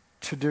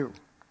to do.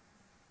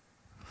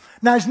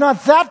 Now, he's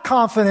not that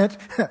confident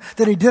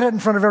that he did it in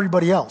front of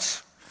everybody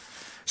else.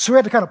 So he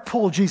had to kind of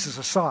pull Jesus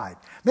aside.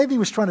 Maybe he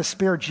was trying to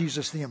spare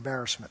Jesus the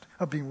embarrassment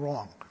of being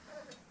wrong.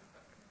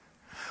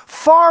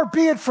 Far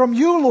be it from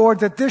you, Lord,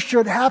 that this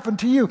should happen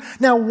to you.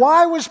 Now,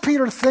 why was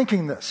Peter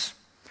thinking this?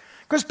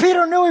 Because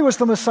Peter knew he was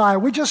the Messiah.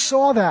 We just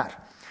saw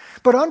that.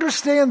 But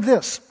understand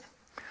this,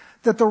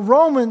 that the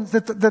Romans,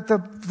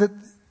 that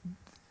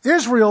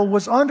Israel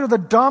was under the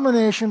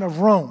domination of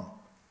Rome.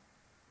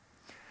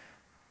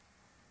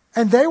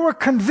 And they were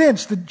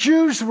convinced, the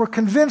Jews were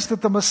convinced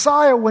that the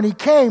Messiah, when he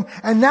came,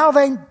 and now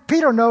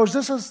Peter knows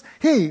this is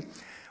he,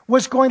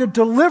 was going to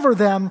deliver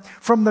them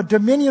from the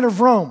dominion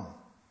of Rome.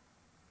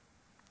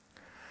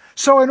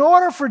 So in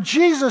order for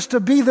Jesus to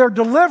be their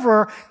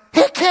deliverer,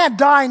 he can't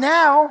die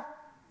now.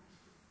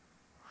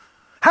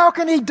 How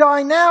can he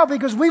die now?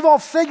 Because we've all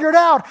figured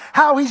out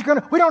how he's going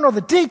to, we don't know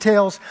the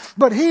details,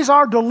 but he's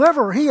our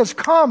deliverer. He has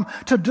come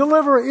to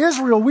deliver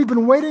Israel. We've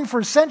been waiting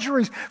for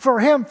centuries for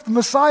him, the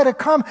Messiah, to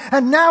come,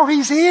 and now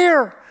he's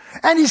here.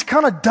 And he's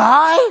going to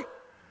die?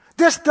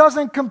 This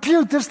doesn't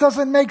compute. This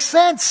doesn't make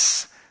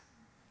sense.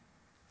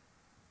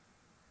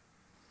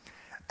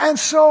 And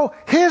so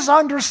his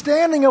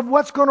understanding of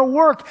what's going to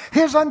work,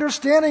 his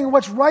understanding of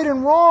what's right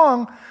and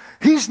wrong,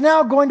 he's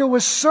now going to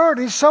assert,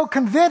 he's so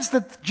convinced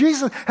that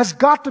Jesus has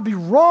got to be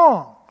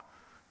wrong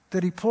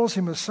that he pulls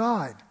him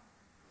aside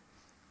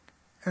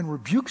and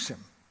rebukes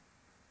him.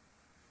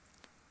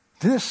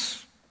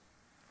 This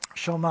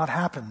shall not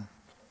happen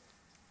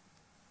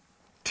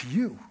to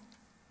you.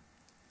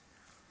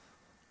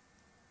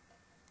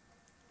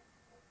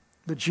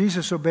 But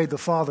Jesus obeyed the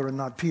Father and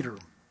not Peter.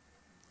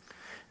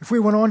 If we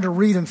went on to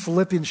read in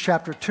Philippians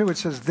chapter 2, it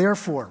says,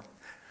 therefore,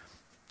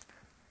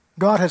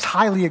 God has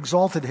highly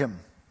exalted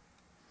him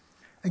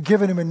and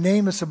given him a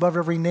name that's above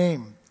every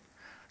name,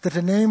 that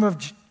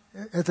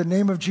at the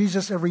name of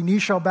Jesus every knee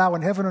shall bow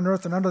in heaven and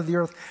earth and under the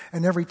earth,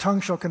 and every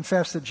tongue shall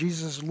confess that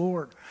Jesus is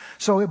Lord.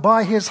 So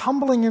by his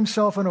humbling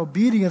himself in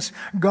obedience,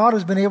 God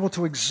has been able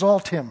to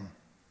exalt him.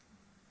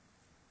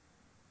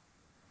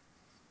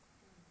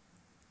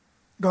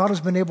 God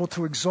has been able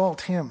to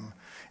exalt him.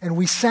 And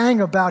we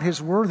sang about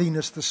his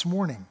worthiness this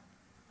morning.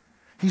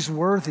 He's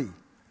worthy.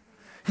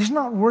 He's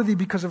not worthy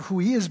because of who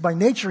he is by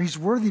nature. He's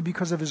worthy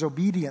because of his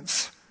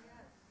obedience.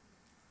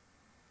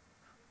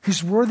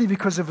 He's worthy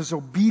because of his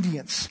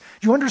obedience.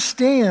 You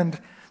understand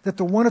that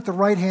the one at the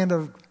right hand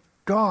of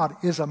God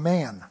is a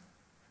man,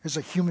 is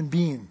a human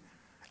being,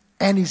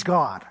 and he's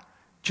God,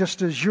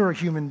 just as you're a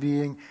human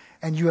being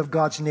and you have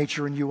God's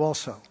nature in you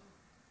also.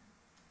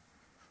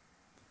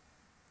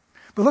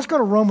 But let's go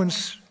to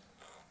Romans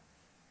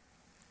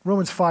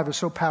 5 is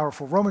so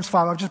powerful. Romans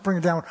 5, I'll just bring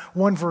it down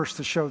one verse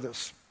to show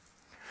this.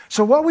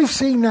 So what we've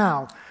seen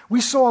now,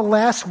 we saw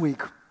last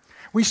week,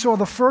 we saw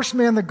the first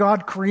man that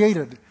God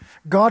created.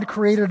 God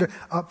created,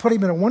 put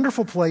him in a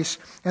wonderful place,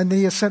 and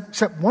he has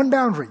set one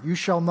boundary. You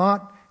shall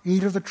not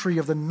eat of the tree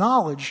of the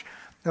knowledge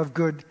of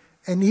good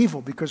and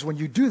evil, because when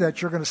you do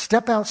that, you're going to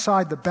step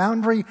outside the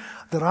boundary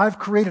that I've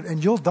created,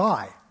 and you'll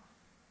die.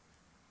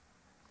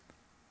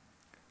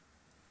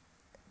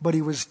 But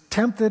he was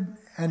tempted,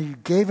 and he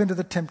gave into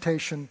the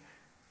temptation,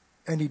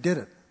 and he did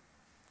it.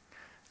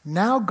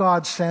 Now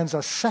God sends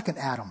a second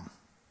Adam,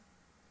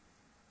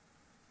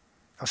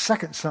 a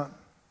second son.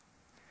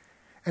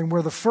 And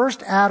where the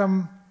first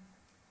Adam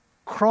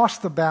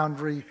crossed the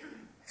boundary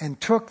and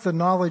took the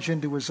knowledge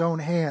into his own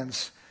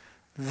hands,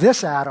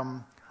 this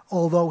Adam,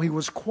 although he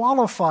was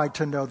qualified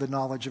to know the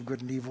knowledge of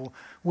good and evil,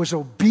 was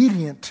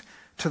obedient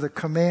to the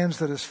commands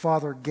that his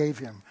father gave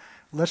him.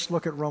 Let's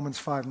look at Romans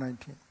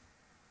 5:19.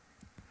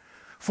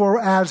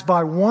 For as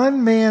by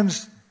one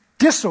man's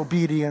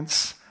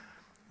disobedience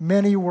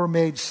many were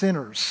made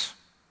sinners,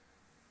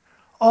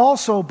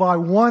 also by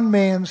one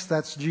man's,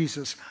 that's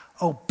Jesus,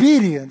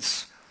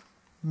 obedience,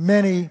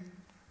 many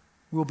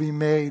will be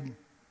made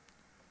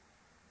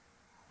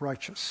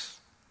righteous.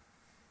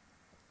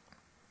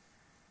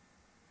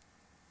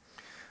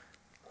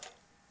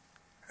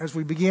 As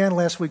we began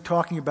last week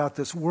talking about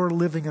this, we're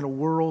living in a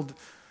world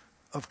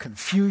of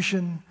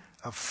confusion,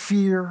 of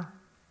fear.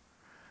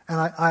 And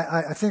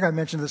I think I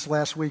mentioned this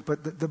last week,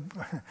 but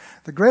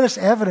the greatest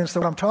evidence that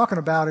what I'm talking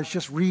about is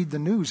just read the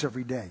news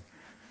every day.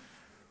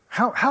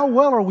 How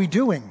well are we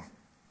doing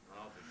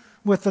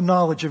with the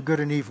knowledge of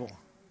good and evil?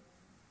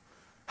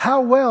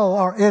 How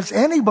well is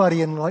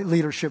anybody in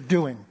leadership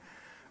doing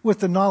with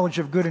the knowledge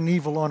of good and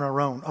evil on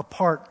our own,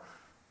 apart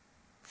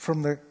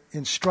from the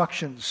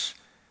instructions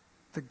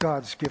that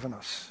God's given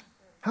us?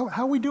 How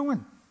are we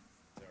doing?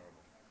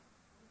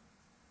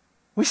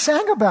 We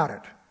sang about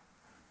it.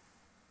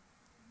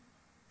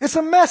 It's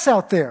a mess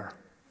out there.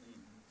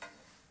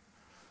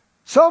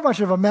 So much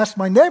of a mess.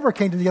 My neighbor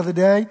came to me the other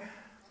day,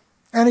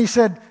 and he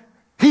said,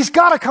 he's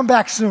got to come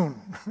back soon.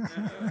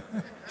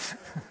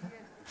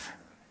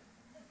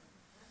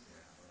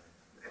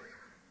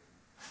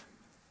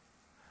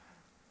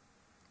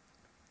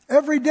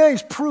 Every day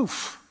is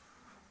proof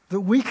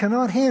that we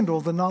cannot handle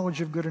the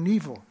knowledge of good and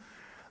evil.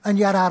 And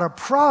yet out of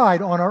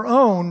pride on our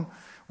own,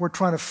 we're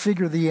trying to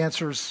figure the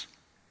answers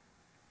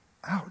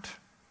out.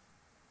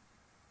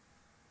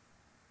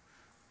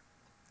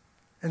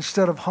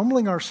 Instead of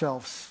humbling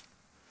ourselves,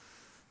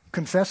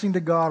 confessing to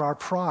God our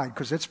pride,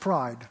 because it's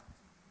pride,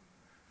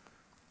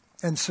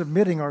 and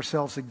submitting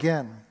ourselves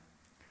again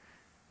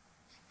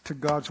to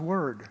God's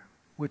word,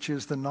 which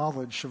is the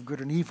knowledge of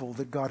good and evil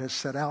that God has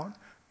set out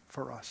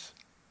for us.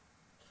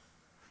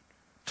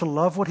 To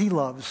love what he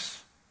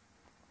loves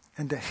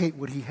and to hate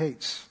what he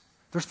hates.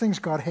 There's things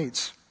God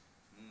hates.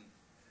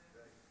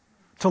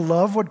 To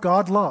love what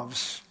God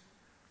loves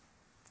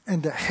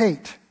and to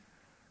hate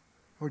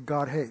what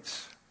God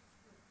hates.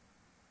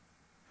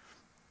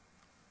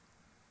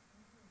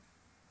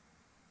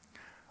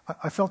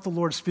 I felt the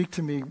Lord speak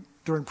to me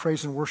during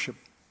praise and worship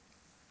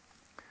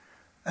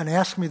and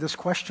ask me this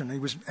question. He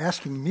was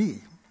asking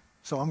me,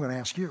 so I'm going to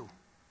ask you.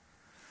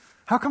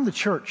 How come the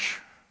church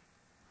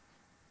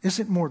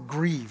isn't more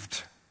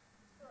grieved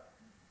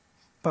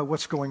by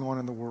what's going on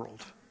in the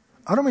world?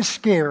 I don't mean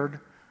scared.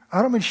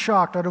 I don't mean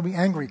shocked. I don't mean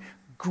angry.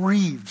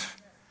 Grieved.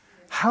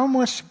 How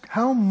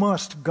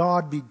must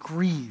God be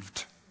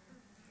grieved?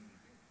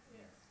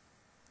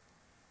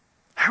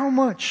 How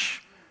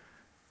much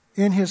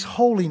in his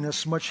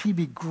holiness must he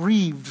be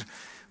grieved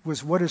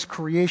with what his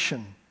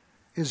creation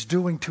is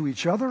doing to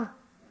each other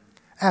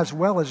as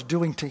well as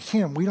doing to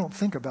him? We don't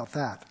think about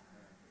that.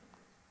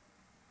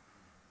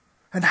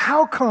 And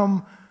how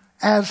come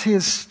as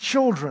his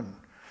children,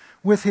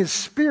 with his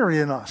spirit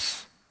in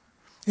us,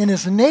 in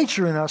his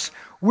nature in us,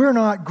 we're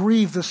not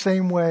grieved the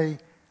same way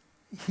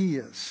he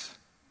is?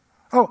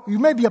 Oh, you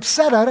may be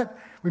upset at it.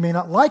 We may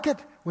not like it.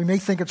 We may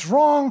think it's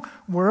wrong,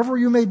 wherever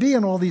you may be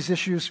in all these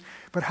issues.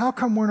 But how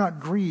come we're not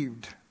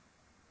grieved?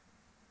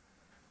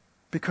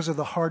 Because of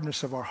the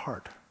hardness of our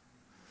heart.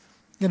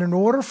 And in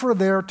order for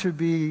there to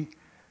be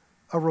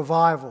a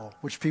revival,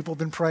 which people have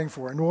been praying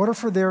for, in order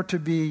for there to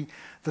be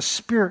the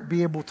Spirit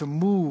be able to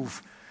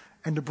move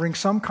and to bring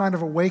some kind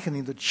of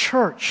awakening, the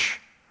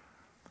church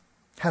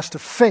has to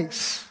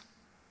face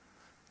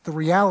the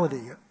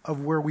reality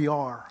of where we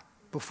are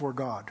before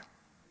God.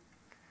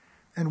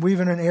 And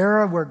we're in an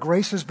era where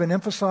grace has been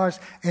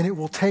emphasized, and it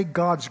will take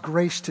God's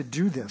grace to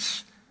do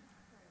this.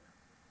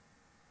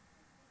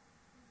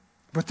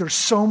 But there's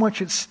so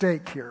much at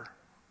stake here.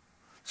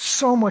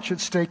 So much at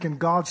stake in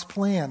God's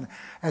plan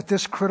at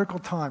this critical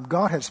time.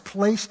 God has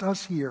placed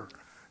us here,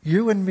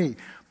 you and me,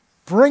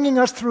 bringing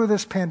us through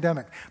this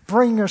pandemic,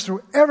 bringing us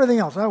through everything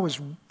else. I was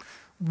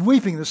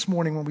weeping this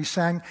morning when we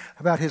sang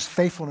about his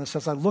faithfulness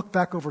as I look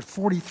back over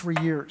 43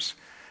 years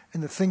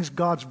and the things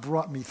God's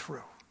brought me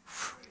through.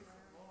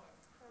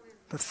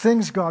 The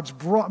things God's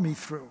brought me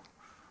through.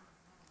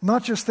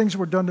 Not just things that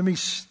were done to me,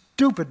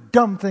 stupid,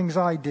 dumb things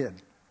I did.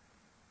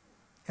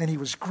 And he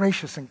was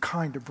gracious and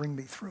kind to bring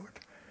me through it.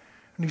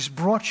 And he's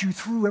brought you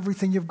through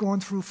everything you've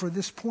gone through for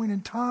this point in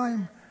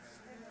time.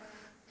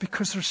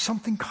 Because there's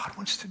something God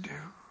wants to do.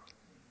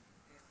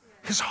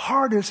 His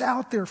heart is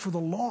out there for the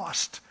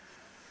lost.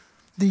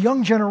 The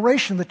young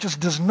generation that just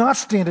does not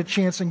stand a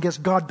chance and guess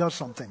God does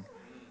something.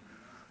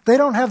 They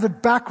don't have the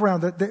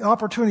background, the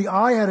opportunity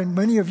I had and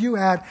many of you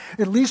had.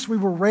 At least we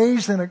were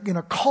raised in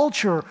a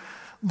culture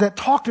that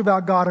talked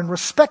about God and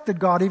respected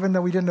God even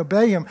though we didn't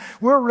obey him.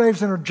 We're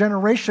raised in a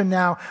generation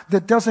now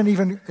that doesn't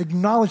even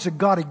acknowledge that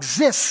God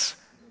exists.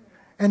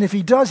 And if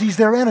he does, he's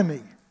their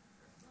enemy.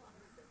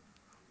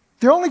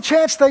 The only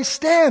chance they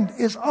stand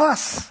is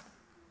us.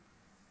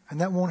 And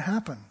that won't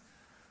happen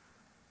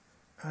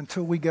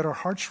until we get our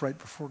hearts right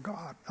before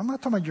God. I'm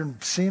not talking about you're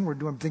sin, we're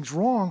doing things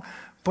wrong,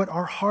 but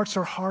our hearts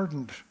are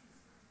hardened.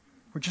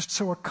 We're just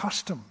so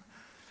accustomed.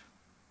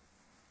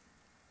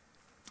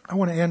 I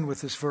want to end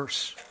with this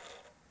verse.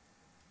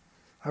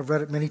 I've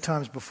read it many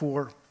times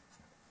before.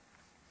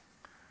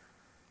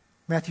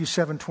 Matthew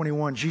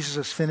 7:21. Jesus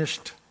has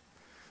finished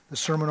the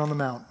Sermon on the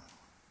Mount.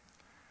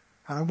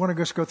 And I want to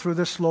just go through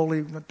this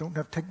slowly. Don't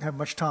have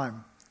much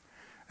time.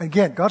 And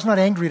again, God's not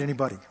angry at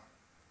anybody.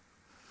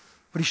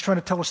 But he's trying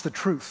to tell us the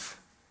truth.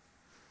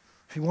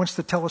 He wants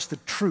to tell us the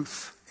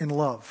truth in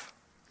love.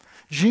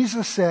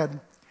 Jesus said,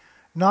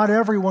 "Not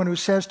everyone who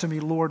says to me,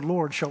 'Lord,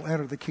 Lord,' shall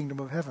enter the kingdom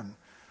of heaven."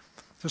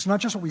 So it's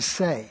not just what we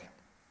say,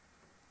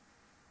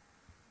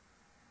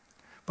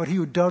 but he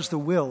who does the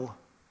will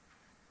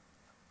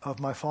of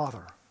my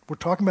Father. We're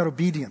talking about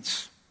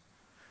obedience.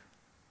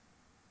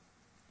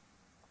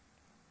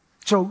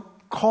 So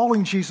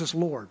calling Jesus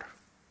Lord,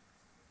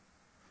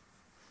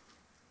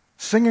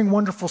 singing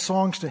wonderful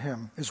songs to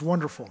him is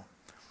wonderful.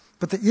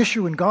 But the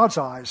issue in God's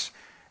eyes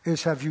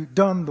is, have you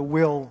done the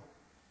will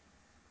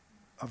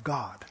of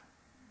God?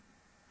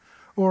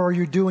 Or are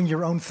you doing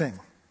your own thing?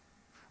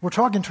 We're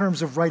talking in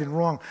terms of right and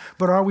wrong,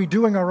 but are we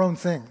doing our own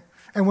thing?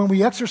 And when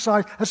we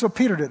exercise, that's what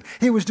Peter did.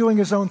 He was doing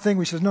his own thing.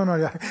 We said,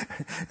 no.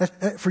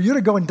 For you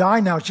to go and die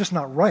now is just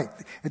not right.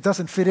 It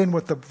doesn't fit in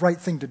with the right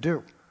thing to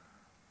do.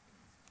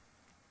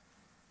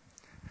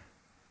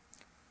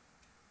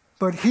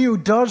 But he who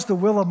does the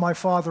will of my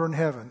Father in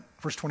heaven,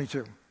 verse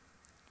 22.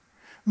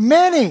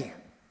 Many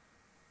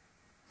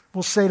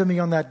will say to me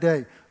on that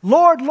day,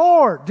 Lord,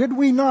 Lord, did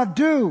we not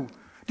do?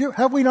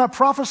 Have we not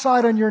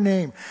prophesied in your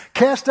name,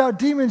 cast out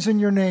demons in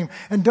your name,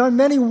 and done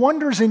many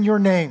wonders in your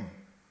name?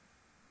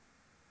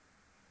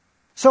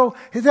 So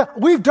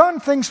we've done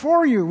things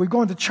for you. We've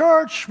gone to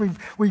church.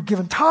 We've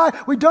given tithe.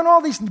 We've done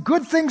all these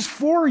good things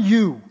for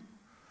you.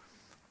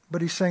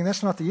 But he's saying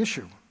that's not the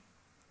issue.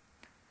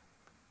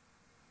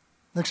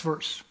 Next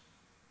verse.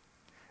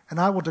 And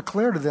I will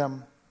declare to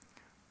them,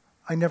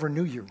 I never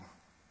knew you.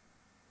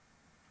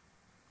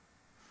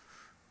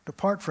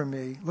 Depart from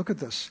me. Look at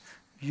this.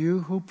 You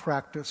who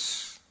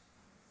practice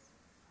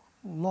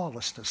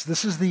lawlessness.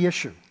 This is the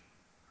issue.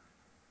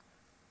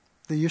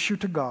 The issue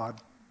to God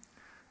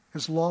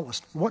is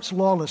lawlessness. What's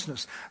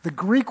lawlessness? The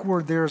Greek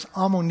word there is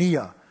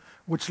amonia,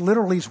 which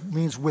literally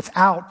means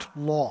without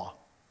law.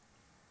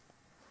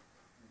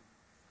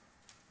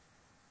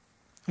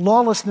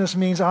 Lawlessness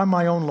means I'm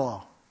my own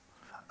law.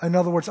 In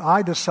other words,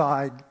 I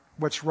decide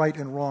what's right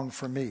and wrong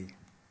for me.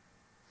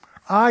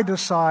 I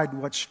decide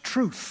what's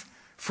truth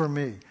for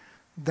me.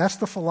 That's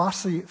the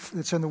philosophy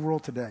that's in the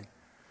world today.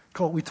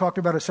 We talked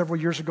about it several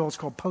years ago. It's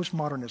called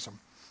postmodernism.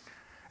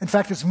 In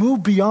fact, it's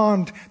moved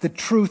beyond that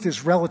truth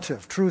is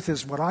relative. Truth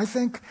is what I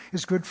think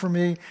is good for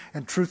me,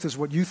 and truth is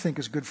what you think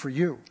is good for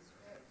you.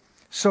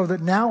 So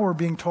that now we're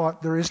being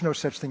taught there is no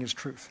such thing as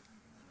truth.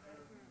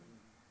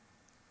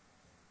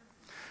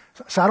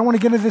 So I don't want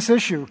to get into this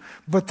issue,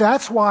 but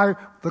that's why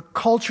the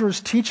culture is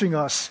teaching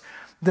us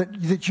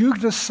that you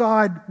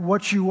decide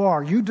what you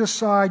are. You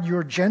decide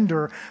your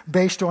gender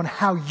based on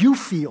how you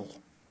feel.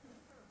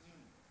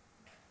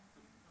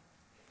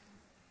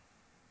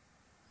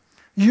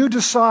 You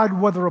decide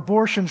whether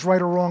abortion's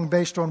right or wrong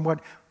based on what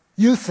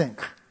you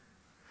think.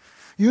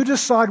 You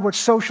decide what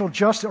social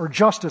justice, or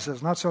justice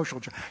is, not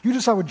social justice. You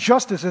decide what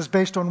justice is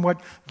based on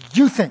what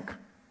you think.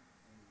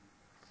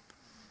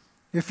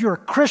 If you're a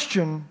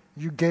Christian,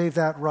 you gave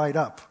that right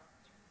up.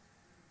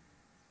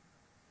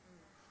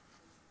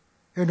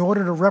 In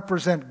order to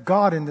represent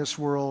God in this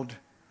world,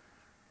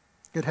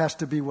 it has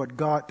to be what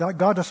God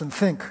doesn't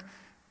think,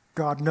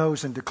 God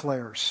knows and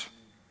declares.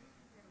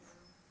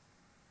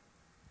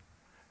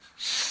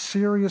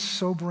 Serious,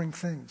 sobering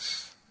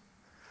things.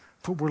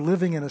 But we're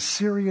living in a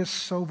serious,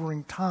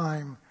 sobering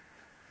time,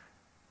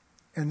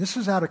 and this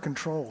is out of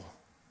control.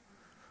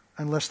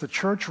 Unless the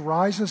church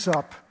rises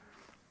up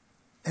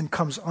and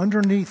comes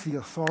underneath the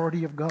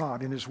authority of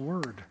God in His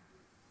Word.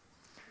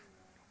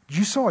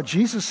 You saw it.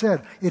 Jesus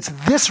said, it's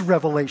this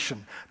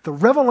revelation, the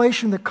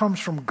revelation that comes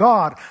from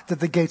God,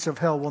 that the gates of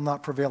hell will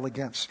not prevail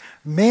against.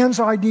 Man's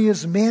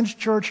ideas, man's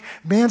church,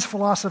 man's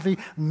philosophy,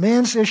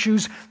 man's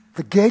issues,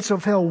 the gates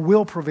of hell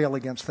will prevail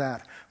against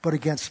that. But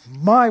against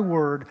my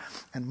word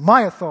and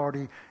my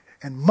authority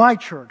and my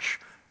church,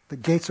 the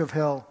gates of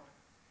hell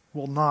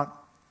will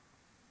not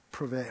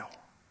prevail.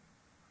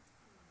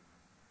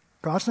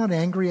 God's not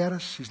angry at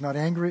us. He's not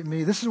angry at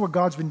me. This is what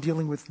God's been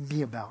dealing with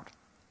me about.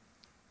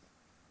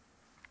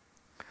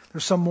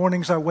 There's some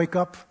mornings I wake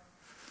up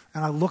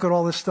and I look at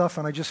all this stuff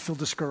and I just feel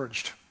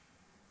discouraged.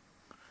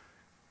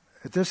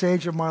 At this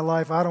age of my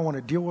life, I don't want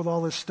to deal with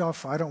all this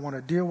stuff. I don't want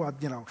to deal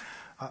with,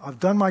 I've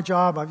done my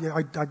job.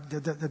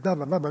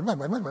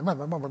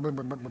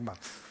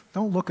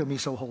 Don't look at me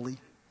so holy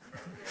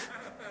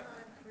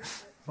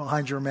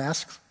behind your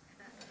masks.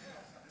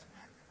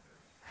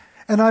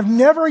 And I've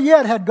never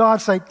yet had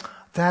God say,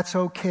 that's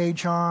okay,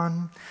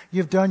 John.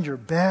 You've done your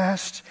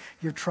best.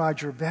 You've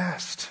tried your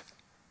best.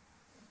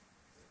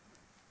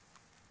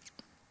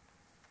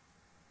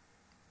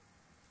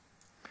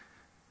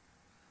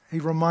 He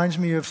reminds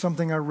me of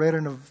something I read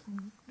in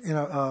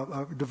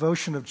a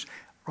devotion of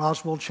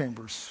Oswald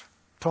Chambers,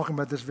 talking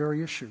about this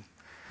very issue.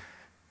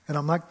 And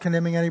I'm not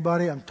condemning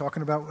anybody. I'm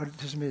talking about what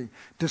it is me.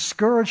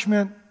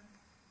 Discouragement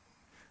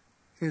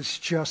is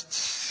just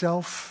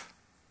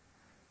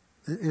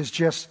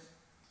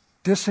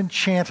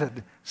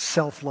disenchanted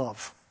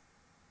self-love.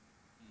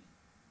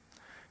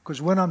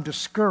 Because when I'm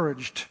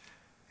discouraged,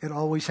 it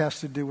always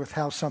has to do with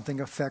how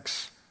something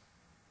affects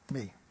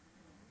me.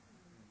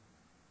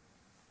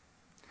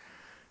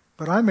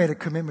 But I made a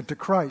commitment to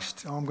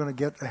Christ. Oh, I'm going to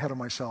get ahead of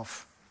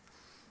myself.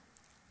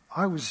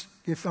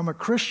 If I'm a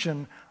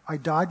Christian, I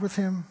died with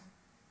Him,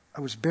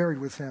 I was buried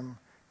with Him,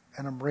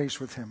 and I'm raised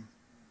with Him.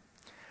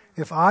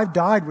 If I've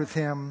died with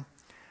Him,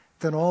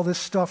 then all this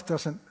stuff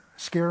doesn't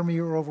scare me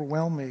or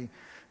overwhelm me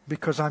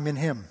because I'm in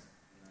Him.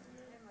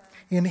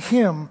 In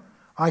Him,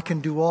 I can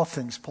do all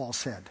things, Paul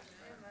said.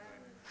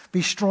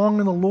 Be strong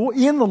in the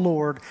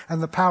Lord,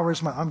 and the power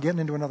is mine. I'm getting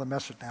into another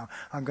message now.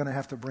 I'm going to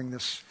have to bring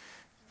this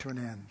to an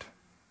end.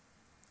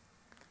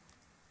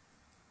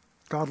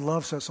 God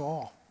loves us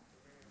all.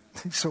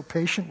 He's so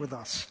patient with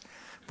us,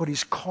 but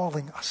He's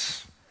calling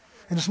us.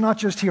 And it's not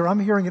just here. I'm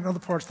hearing it in other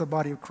parts of the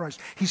body of Christ.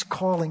 He's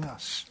calling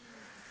us.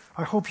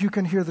 I hope you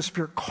can hear the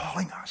Spirit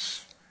calling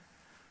us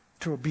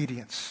to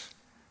obedience.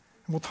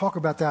 And we'll talk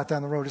about that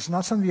down the road. It's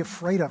not something to be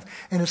afraid of,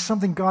 and it's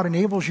something God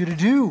enables you to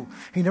do.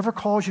 He never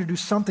calls you to do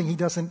something He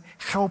doesn't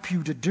help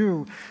you to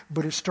do,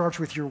 but it starts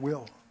with your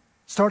will.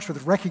 It starts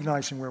with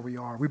recognizing where we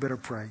are. We better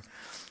pray.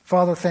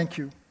 Father, thank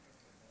you.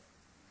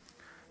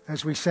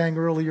 as we sang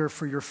earlier,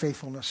 for your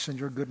faithfulness and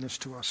your goodness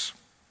to us.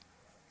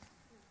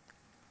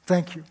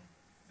 Thank you.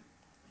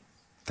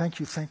 Thank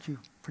you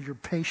for your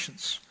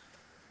patience,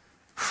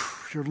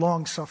 your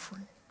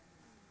long-suffering,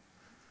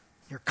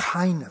 your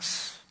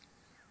kindness,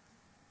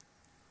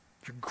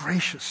 your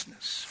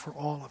graciousness for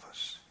all of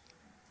us.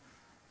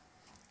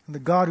 And the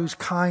God who's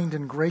kind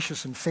and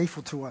gracious and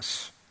faithful to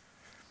us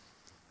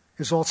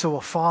is also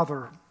a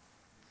Father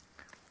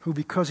who,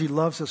 because he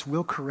loves us,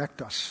 will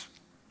correct us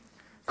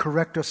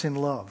in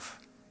love,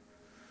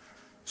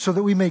 so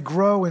that we may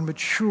grow and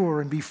mature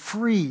and be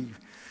free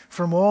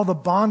from all the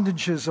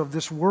bondages of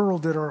this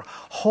world that are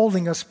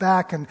holding us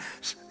back and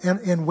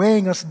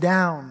weighing us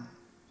down,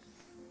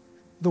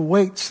 the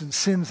weights and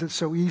sins that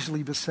so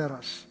easily beset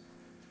us,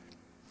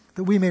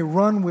 that we may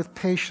run with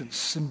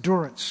patience,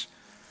 endurance,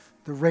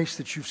 the race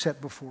that you've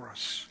set before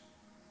us.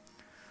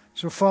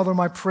 So, Father,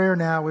 my prayer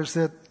now is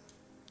that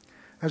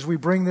as we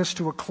bring this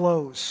to a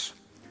close,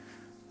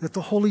 that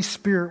the Holy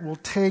Spirit will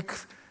take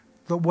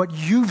what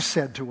you've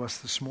said to us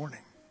this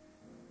morning,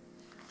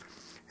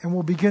 and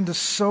we'll begin to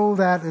sow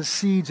that as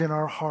seeds in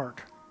our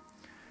heart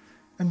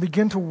and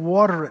begin to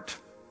water it,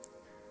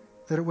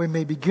 that it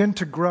may begin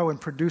to grow and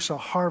produce a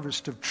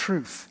harvest of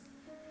truth,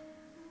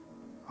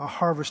 a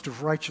harvest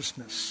of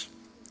righteousness,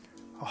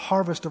 a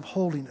harvest of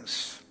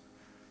holiness,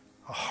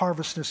 a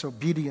harvest of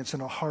obedience,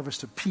 and a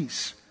harvest of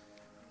peace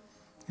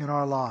in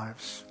our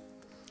lives.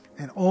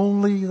 And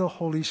only the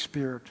Holy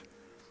Spirit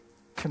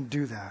can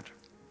do that.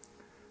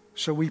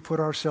 So we put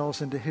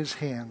ourselves into his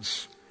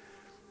hands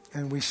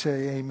and we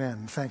say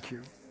amen. Thank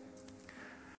you.